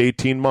at least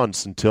 18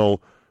 months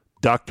until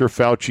Dr.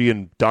 Fauci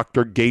and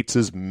Dr.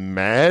 Gates'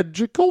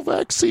 magical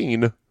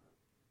vaccine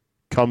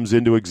comes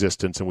into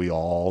existence and we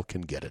all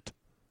can get it.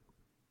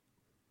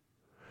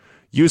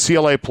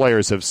 UCLA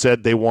players have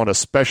said they want a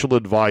special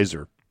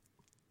advisor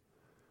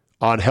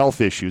on health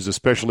issues,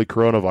 especially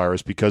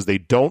coronavirus, because they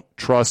don't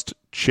trust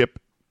Chip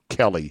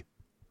Kelly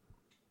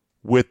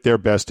with their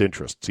best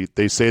interests.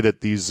 They say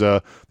that these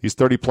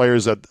 30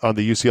 players on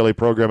the UCLA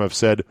program have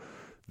said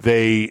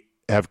they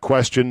have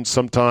questioned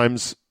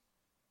sometimes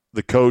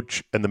the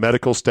coach and the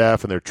medical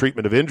staff and their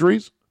treatment of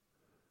injuries,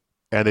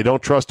 and they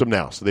don't trust them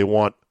now, so they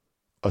want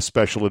a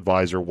special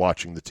advisor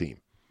watching the team.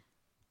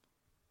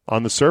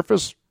 On the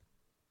surface,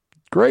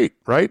 Great,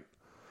 right?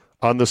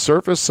 On the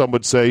surface, some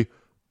would say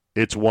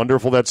it's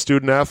wonderful that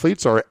student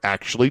athletes are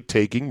actually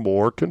taking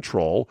more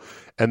control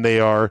and they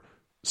are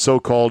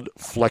so-called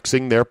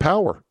flexing their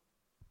power.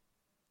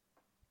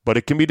 But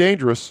it can be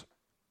dangerous.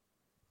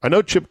 I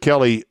know Chip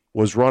Kelly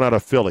was run out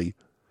of Philly,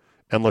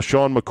 and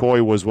LaShawn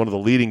McCoy was one of the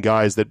leading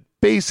guys that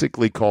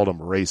basically called him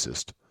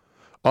racist.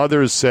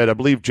 Others said, I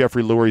believe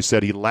Jeffrey Lurie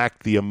said he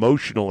lacked the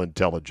emotional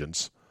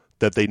intelligence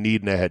that they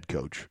need in a head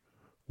coach,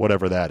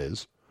 whatever that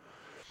is.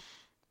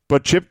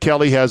 But Chip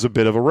Kelly has a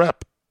bit of a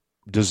rep.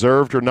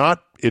 Deserved or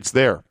not, it's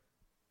there.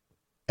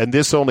 And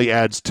this only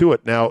adds to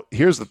it. Now,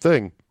 here's the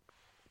thing.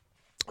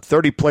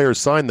 30 players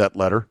signed that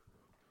letter.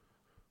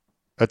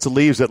 That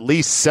leaves at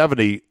least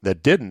 70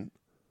 that didn't.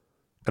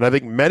 And I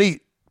think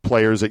many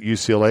players at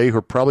UCLA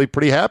are probably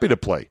pretty happy to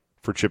play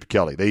for Chip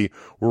Kelly. They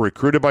were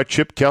recruited by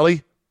Chip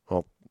Kelly.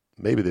 Well,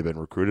 maybe they've been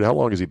recruited. How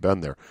long has he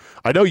been there?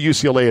 I know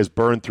UCLA has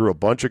burned through a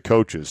bunch of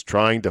coaches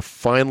trying to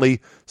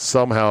finally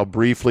somehow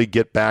briefly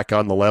get back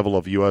on the level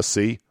of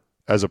USC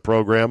as a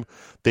program.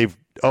 They've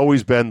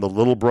always been the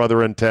little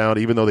brother in town,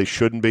 even though they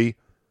shouldn't be.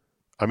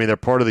 I mean, they're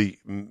part of the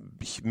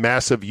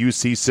massive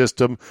UC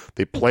system.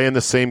 They play in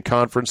the same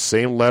conference,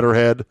 same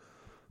letterhead,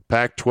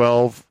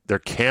 Pac-12. Their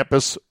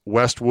campus,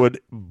 Westwood,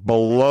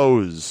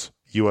 blows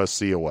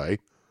USC away,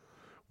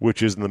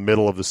 which is in the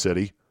middle of the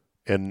city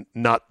and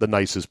not the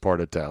nicest part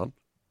of town.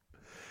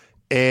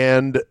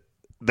 And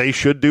they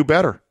should do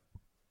better.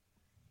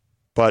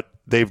 But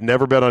they've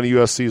never been on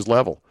USC's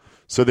level.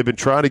 So they've been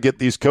trying to get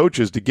these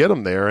coaches to get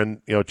them there,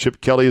 and Chip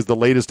Kelly is the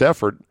latest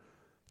effort.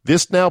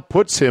 This now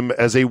puts him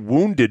as a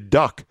wounded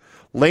duck.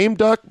 Lame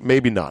duck?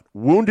 Maybe not.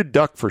 Wounded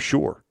duck for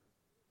sure.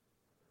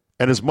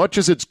 And as much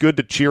as it's good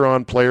to cheer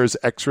on players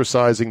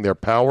exercising their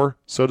power,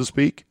 so to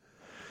speak,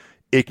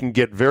 it can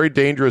get very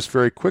dangerous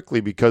very quickly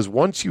because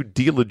once you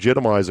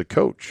delegitimize a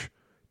coach,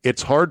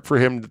 it's hard for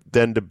him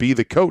then to be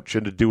the coach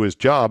and to do his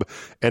job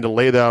and to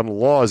lay down the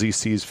law as he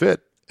sees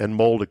fit and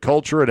mold a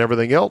culture and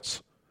everything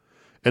else.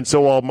 And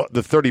so while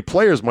the 30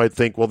 players might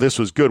think, well, this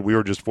was good, we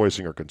were just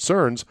voicing our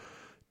concerns,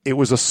 it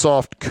was a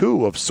soft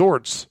coup of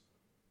sorts,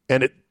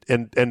 and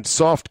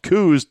soft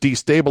coups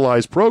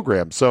destabilize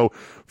programs. So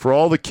for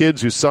all the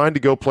kids who signed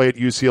to go play at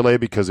UCLA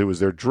because it was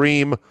their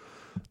dream,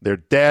 their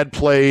dad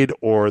played,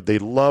 or they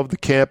love the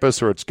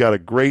campus, or it's got a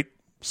great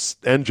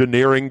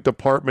engineering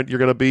department you're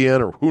going to be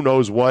in, or who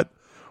knows what,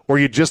 or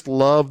you just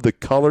love the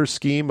color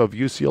scheme of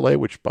UCLA,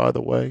 which, by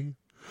the way,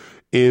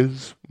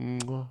 is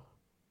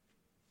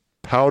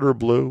powder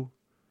blue,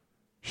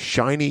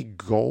 shiny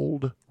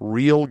gold,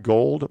 real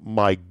gold.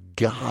 My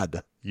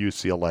God,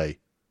 UCLA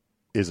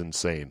is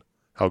insane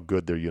how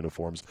good their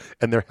uniforms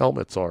and their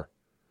helmets are.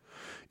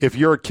 If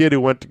you're a kid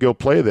who went to go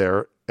play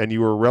there and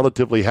you were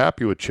relatively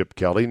happy with Chip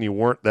Kelly and you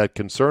weren't that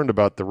concerned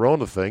about the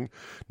Rona thing,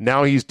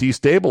 now he's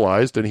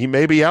destabilized and he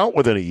may be out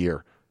within a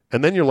year.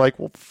 And then you're like,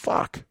 well,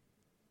 fuck.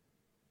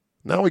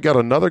 Now we got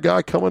another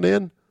guy coming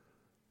in.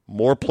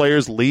 More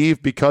players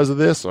leave because of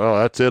this. Oh,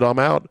 that's it. I'm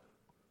out.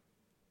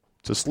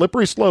 It's a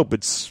slippery slope.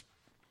 It's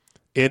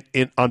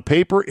on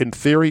paper, in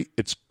theory,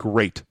 it's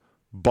great.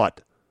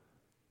 But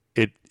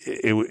it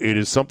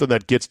is something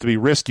that gets to be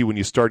risky when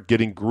you start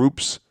getting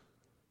groups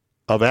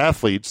of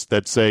athletes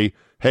that say,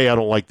 hey, I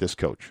don't like this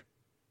coach.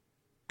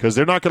 Because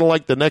they're not going to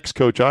like the next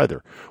coach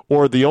either.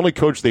 Or the only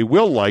coach they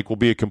will like will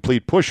be a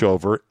complete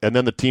pushover, and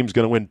then the team's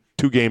going to win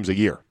 2 games a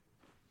year.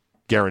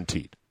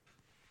 Guaranteed.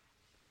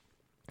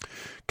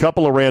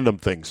 Couple of random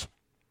things.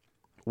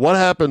 What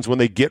happens when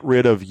they get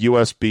rid of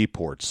USB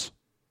ports?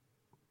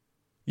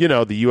 The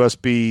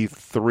USB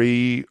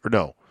 3, or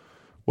no,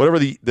 whatever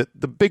the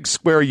big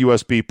square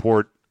USB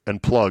port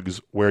and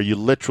plugs where you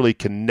literally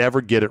can never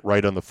get it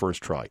right on the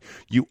first try.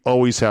 You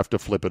always have to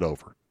flip it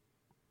over.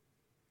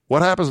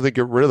 What happens when they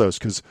get rid of those?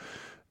 Because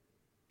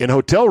in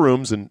hotel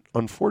rooms, and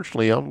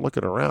unfortunately I'm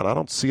looking around, I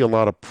don't see a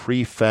lot of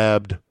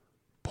prefabbed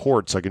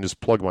ports I can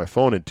just plug my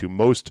phone into.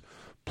 Most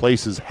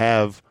places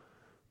have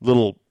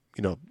little,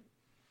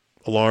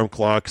 alarm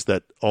clocks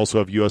that also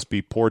have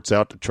USB ports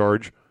out to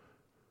charge.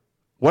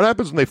 What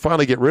happens when they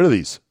finally get rid of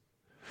these?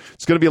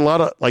 It's going to be a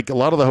lot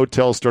of the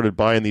hotels started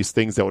buying these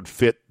things that would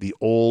fit the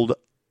old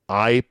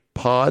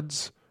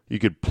iPods. You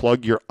could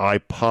plug your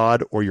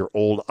iPod or your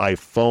old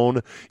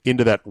iPhone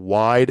into that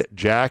wide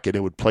jack and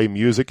it would play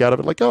music out of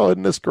it. Like, oh,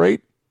 isn't this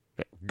great?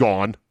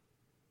 Gone.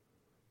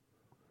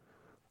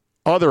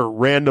 Other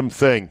random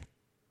thing,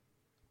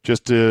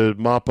 just to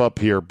mop up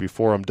here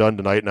before I'm done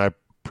tonight, and I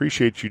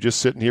appreciate you just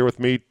sitting here with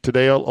me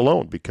today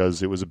alone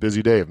because it was a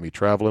busy day of me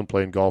traveling,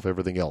 playing golf,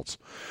 everything else.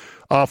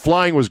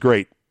 Flying was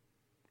great.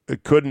 I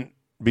couldn't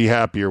be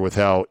happier with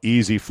how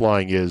easy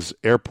flying is.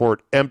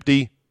 Airport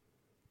empty,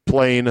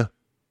 plane,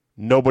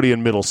 nobody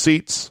in middle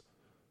seats.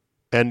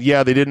 And,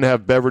 yeah, they didn't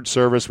have beverage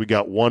service. We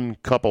got 1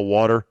 cup of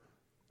water,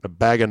 a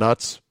bag of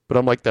nuts. But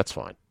I'm like, that's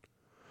fine.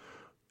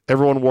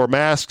 Everyone wore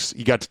masks.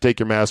 You got to take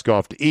your mask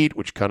off to eat,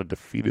 which kind of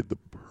defeated the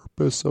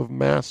purpose of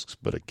masks.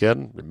 But,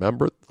 again,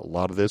 remember, a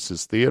lot of this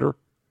is theater.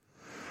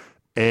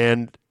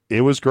 And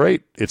it was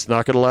great. It's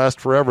not going to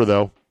last forever,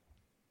 though.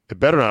 It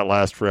better not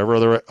last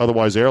forever,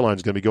 otherwise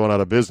airlines going to be going out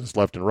of business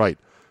left and right.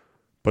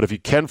 But if you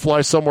can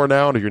fly somewhere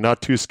now and if you're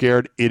not too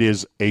scared, it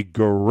is a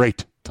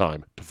great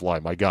time to fly.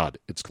 My God,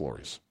 it's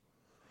glorious.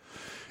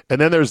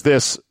 And then there's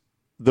this,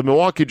 the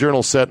Milwaukee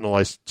Journal Sentinel,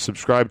 I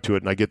subscribe to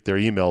it and I get their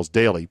emails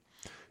daily.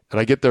 And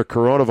I get their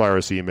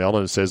coronavirus email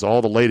and it says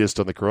all the latest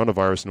on the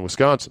coronavirus in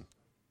Wisconsin.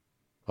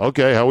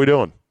 Okay, how we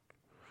doing?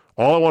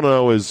 All I want to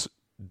know is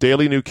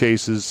daily new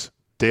cases,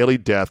 daily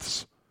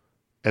deaths,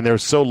 and they're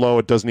so low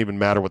it doesn't even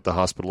matter what the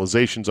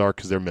hospitalizations are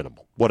because they're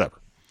minimal. Whatever.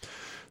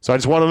 So I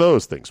just want to know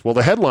those things. Well,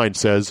 the headline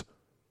says,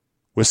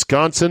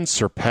 Wisconsin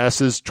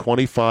surpasses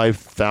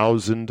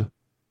 25,000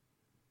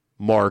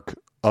 mark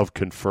of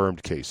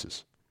confirmed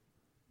cases.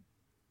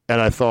 And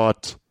I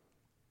thought,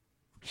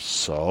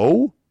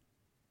 so?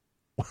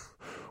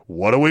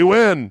 What do we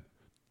win?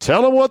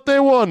 Tell them what they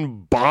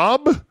won,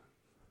 Bob.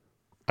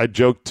 I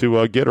joked to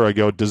Gitter, I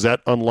go, does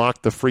that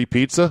unlock the free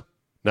pizza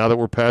now that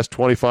we're past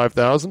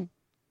 25,000?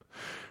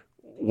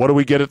 What do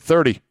we get at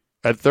 30,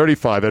 at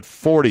 35, at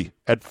 40,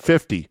 at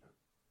 50?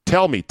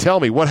 Tell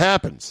me, what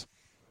happens?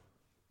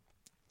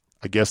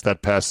 I guess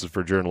that passes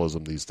for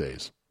journalism these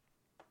days.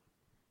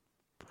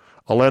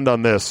 I'll end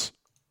on this.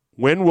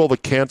 When will the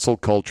cancel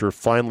culture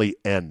finally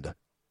end?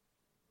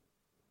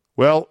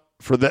 Well,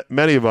 for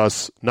many of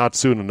us, not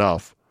soon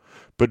enough.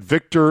 But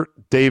Victor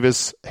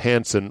Davis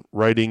Hanson,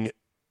 writing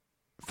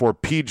for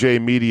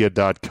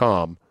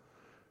pjmedia.com,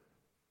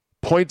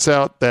 points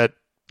out that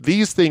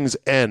these things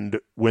end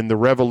when the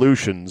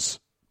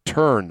revolutions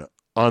turn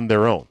on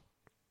their own.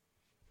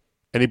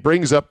 And he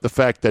brings up the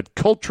fact that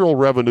cultural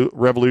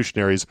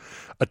revolutionaries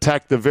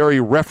attack the very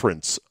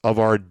reference of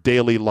our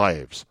daily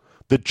lives.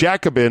 The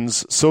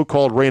Jacobins'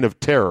 so-called reign of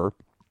terror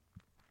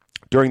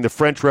during the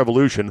French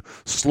Revolution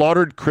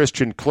slaughtered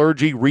Christian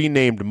clergy,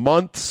 renamed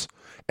months,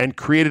 and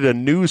created a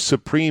new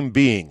supreme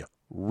being,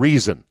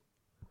 reason.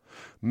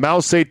 Mao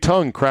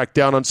Zedong cracked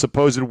down on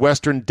supposed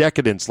Western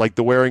decadence like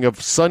the wearing of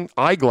sun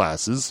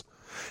eyeglasses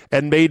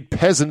and made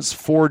peasants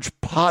forge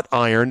pot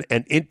iron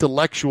and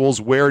intellectuals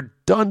wear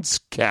dunce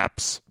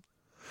caps.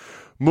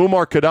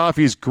 Muammar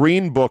Gaddafi's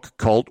Green Book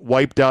cult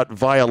wiped out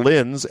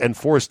violins and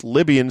forced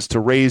Libyans to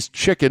raise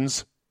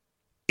chickens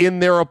in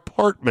their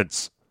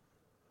apartments.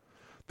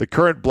 The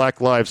current Black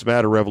Lives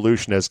Matter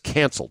revolution has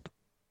canceled,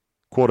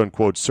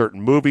 quote-unquote,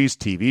 certain movies,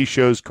 TV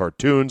shows,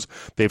 cartoons.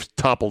 They've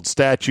toppled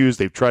statues.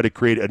 They've tried to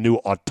create a new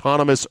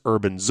autonomous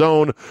urban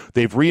zone.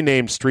 They've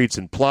renamed streets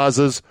and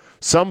plazas.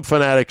 Some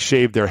fanatics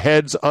shaved their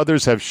heads.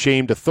 Others have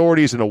shamed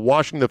authorities into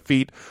washing the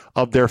feet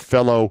of their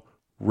fellow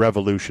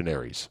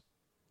revolutionaries.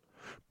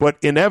 But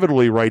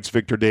inevitably, writes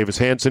Victor Davis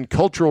Hanson,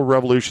 cultural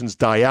revolutions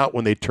die out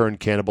when they turn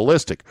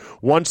cannibalistic.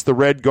 Once the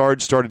Red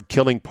Guard started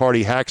killing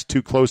party hacks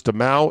too close to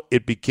Mao,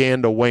 it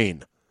began to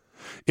wane.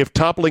 If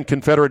toppling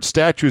Confederate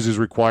statues is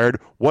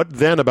required, what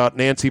then about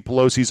Nancy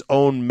Pelosi's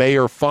own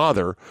mayor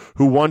father,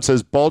 who once,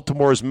 as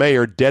Baltimore's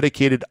mayor,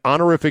 dedicated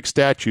honorific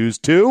statues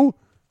to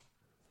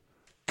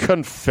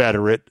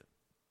Confederate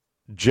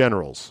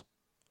generals?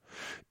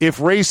 If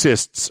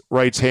racists,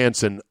 writes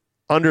Hanson,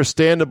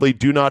 understandably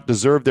do not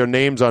deserve their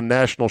names on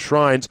national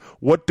shrines,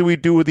 what do we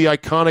do with the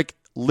iconic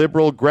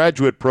liberal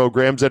graduate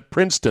programs at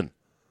Princeton,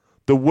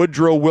 the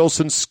Woodrow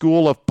Wilson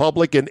School of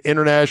Public and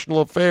International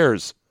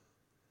Affairs?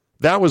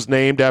 That was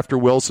named after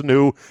Wilson,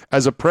 who,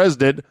 as a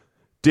president,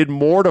 did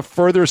more to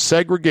further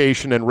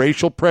segregation and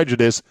racial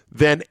prejudice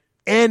than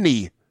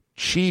any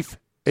chief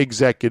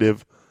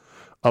executive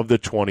of the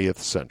 20th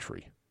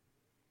century.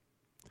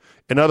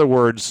 In other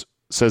words,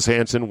 says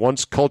Hanson,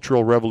 once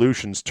cultural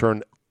revolutions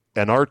turn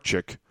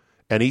anarchic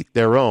and eat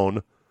their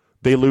own,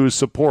 they lose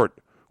support.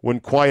 When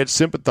quiet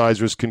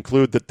sympathizers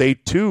conclude that they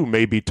too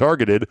may be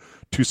targeted,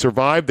 to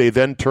survive, they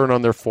then turn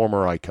on their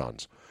former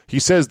icons. He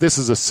says this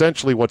is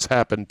essentially what's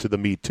happened to the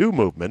Me Too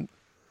movement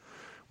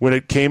when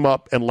it came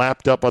up and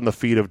lapped up on the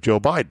feet of Joe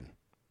Biden.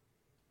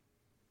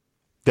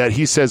 That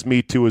he says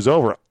Me Too is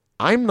over.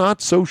 I'm not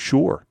so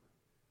sure.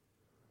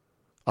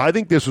 I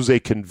think this was a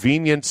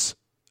convenient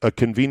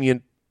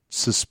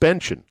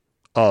suspension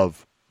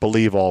of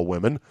Believe All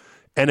Women,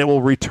 and it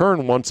will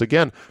return once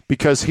again.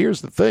 Because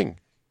here's the thing.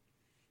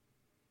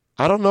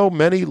 I don't know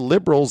many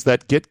liberals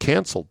that get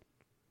canceled,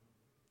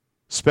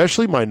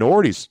 especially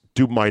minorities.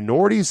 Do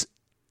minorities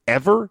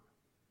ever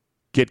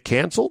get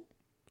canceled?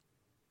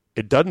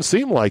 It doesn't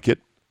seem like it.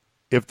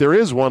 If there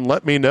is one,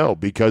 let me know,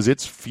 because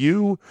it's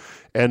few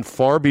and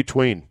far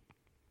between.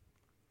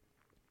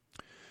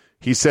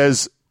 He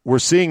says, we're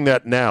seeing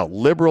that now.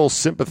 Liberal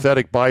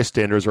sympathetic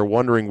bystanders are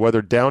wondering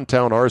whether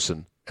downtown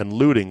arson and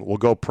looting will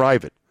go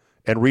private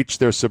and reach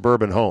their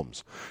suburban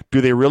homes.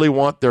 Do they really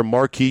want their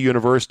marquee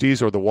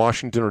universities or the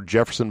Washington or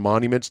Jefferson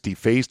monuments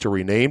defaced or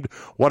renamed?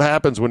 What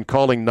happens when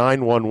calling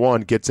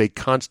 911 gets a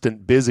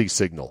constant busy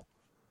signal?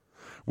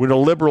 When a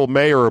liberal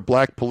mayor or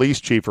black police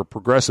chief or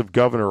progressive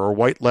governor or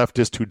white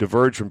leftist who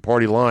diverge from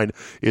party line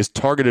is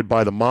targeted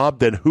by the mob,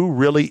 then who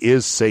really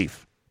is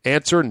safe?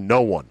 Answer,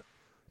 no one.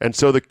 And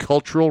so the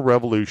cultural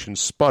revolution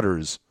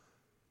sputters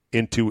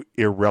into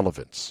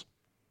irrelevance.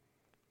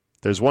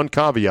 There's one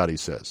caveat, he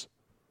says.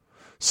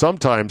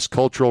 Sometimes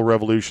cultural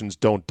revolutions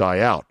don't die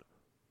out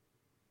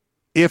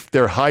if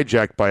they're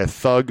hijacked by a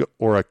thug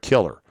or a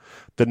killer.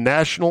 The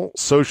National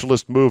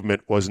Socialist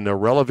movement was an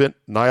irrelevant,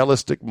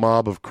 nihilistic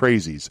mob of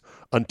crazies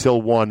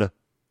until one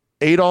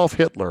Adolf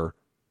Hitler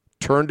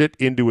turned it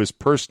into his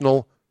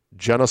personal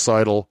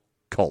genocidal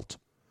cult.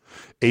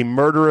 A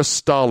murderous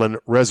Stalin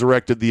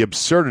resurrected the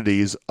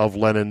absurdities of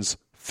Lenin's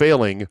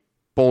failing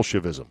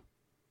Bolshevism.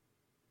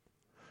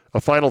 A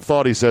final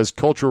thought, he says,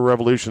 cultural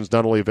revolutions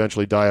not only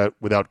eventually die out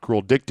without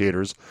cruel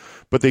dictators,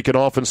 but they can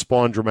often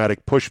spawn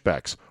dramatic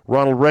pushbacks.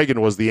 Ronald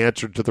Reagan was the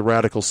answer to the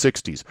radical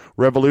 60s.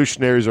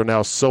 Revolutionaries are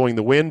now sowing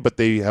the wind, but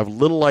they have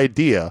little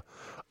idea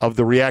of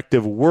the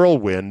reactive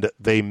whirlwind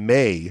they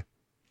may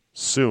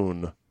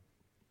soon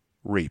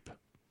reap.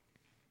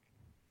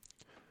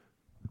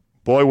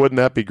 Boy, wouldn't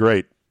that be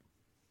great.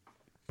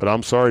 But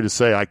I'm sorry to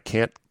say I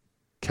can't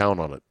count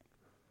on it.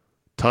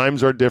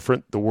 Times are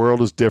different. The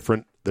world is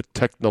different. The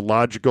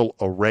technological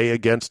array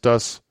against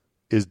us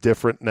is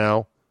different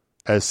now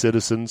as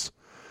citizens.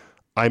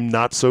 I'm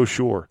not so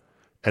sure.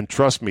 And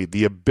trust me,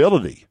 the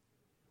ability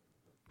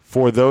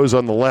for those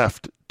on the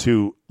left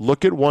to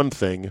look at one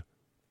thing,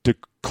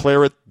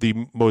 declare it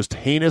the most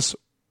heinous,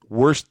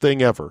 worst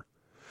thing ever,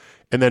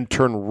 and then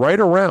turn right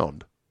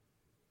around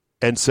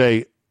and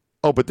say,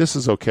 oh, but this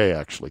is okay,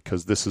 actually,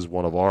 because this is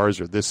one of ours,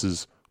 or this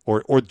is,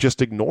 or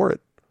just ignore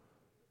it,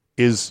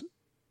 is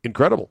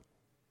incredible.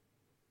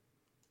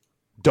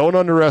 Don't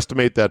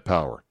underestimate that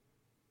power,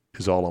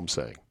 is all I'm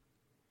saying.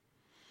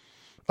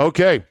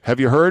 Okay, have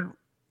you heard?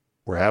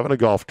 We're having a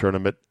golf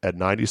tournament at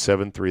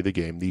 97.3 The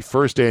Game, the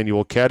first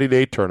annual Caddy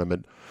Day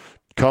tournament.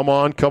 Come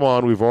on.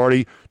 We've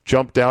already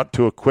jumped out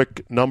to a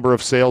quick number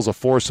of sales of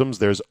foursomes.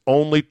 There's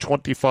only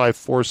 25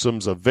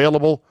 foursomes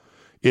available.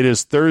 It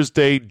is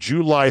Thursday,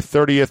 July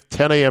 30th,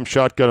 10 a.m.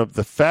 shotgun of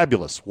the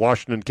fabulous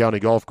Washington County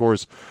Golf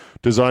Course,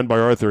 designed by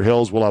Arthur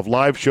Hills. We'll have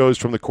live shows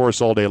from the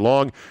course all day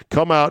long.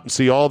 Come out and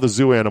see all the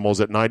zoo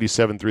animals at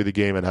 97.3 The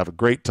Game and have a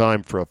great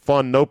time for a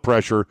fun, no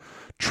pressure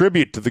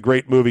tribute to the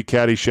great movie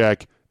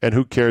Caddyshack. And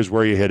who cares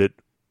where you hit it?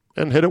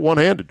 And hit it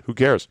one-handed. Who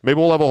cares? Maybe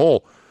we'll have a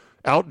hole.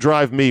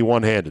 Outdrive me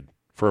one-handed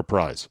for a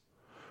prize.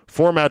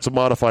 Formats of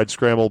modified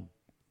scramble.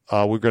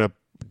 We're going to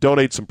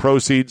donate some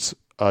proceeds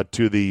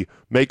to the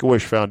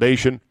Make-A-Wish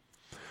Foundation.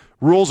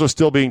 Rules are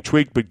still being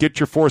tweaked, but get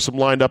your foursome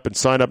lined up and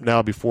sign up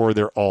now before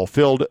they're all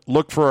filled.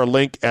 Look for our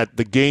link at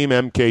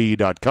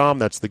thegamemke.com.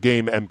 That's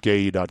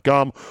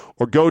thegamemke.com.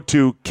 Or go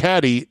to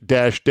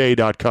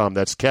caddy-day.com.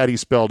 That's caddy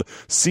spelled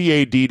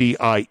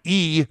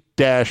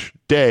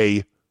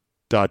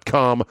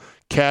CADDIE-day.com.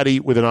 Caddy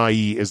with an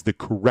IE is the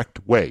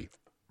correct way.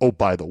 Oh,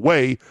 by the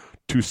way,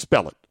 to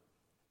spell it.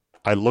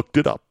 I looked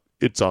it up.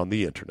 It's on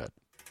the internet.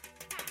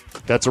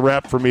 That's a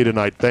wrap for me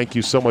tonight. Thank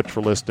you so much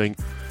for listening.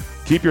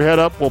 Keep your head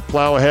up. We'll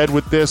plow ahead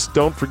with this.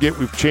 Don't forget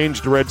we've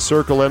changed the Red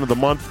Circle end of the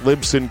month.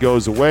 Libsyn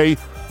goes away.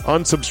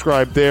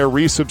 Unsubscribe there.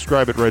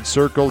 Resubscribe at Red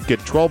Circle. Get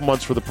 12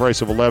 months for the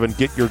price of 11.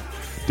 Get your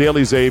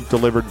Daily Zabe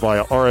delivered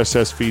via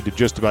RSS feed to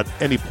just about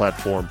any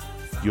platform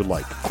you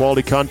like.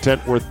 Quality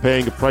content worth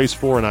paying a price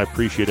for, and I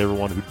appreciate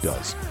everyone who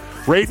does.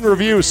 Rate and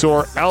review so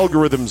our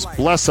algorithms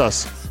bless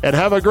us. And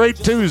have a great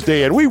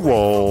Tuesday, and we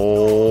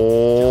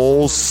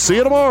will see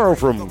you tomorrow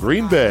from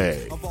Green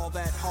Bay. Of all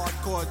that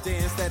hardcore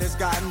dance that has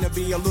gotten to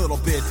be a little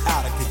bit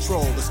out of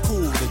control. It's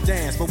cool to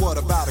dance, but what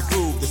about a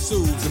groove that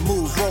soothes and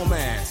moves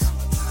romance?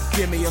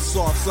 Give me a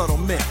soft, subtle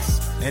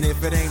mix. And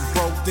if it ain't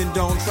broke, then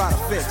don't try to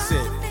fix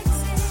it.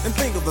 And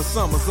think of the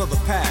summers of the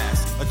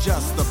past.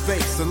 Adjust the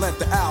bass and let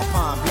the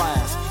Alpine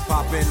blast.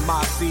 Pop in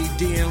my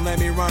CD and let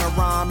me run a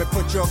rhyme and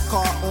put your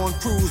car on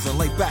cruise and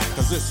lay back,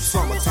 cause it's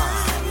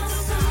summertime.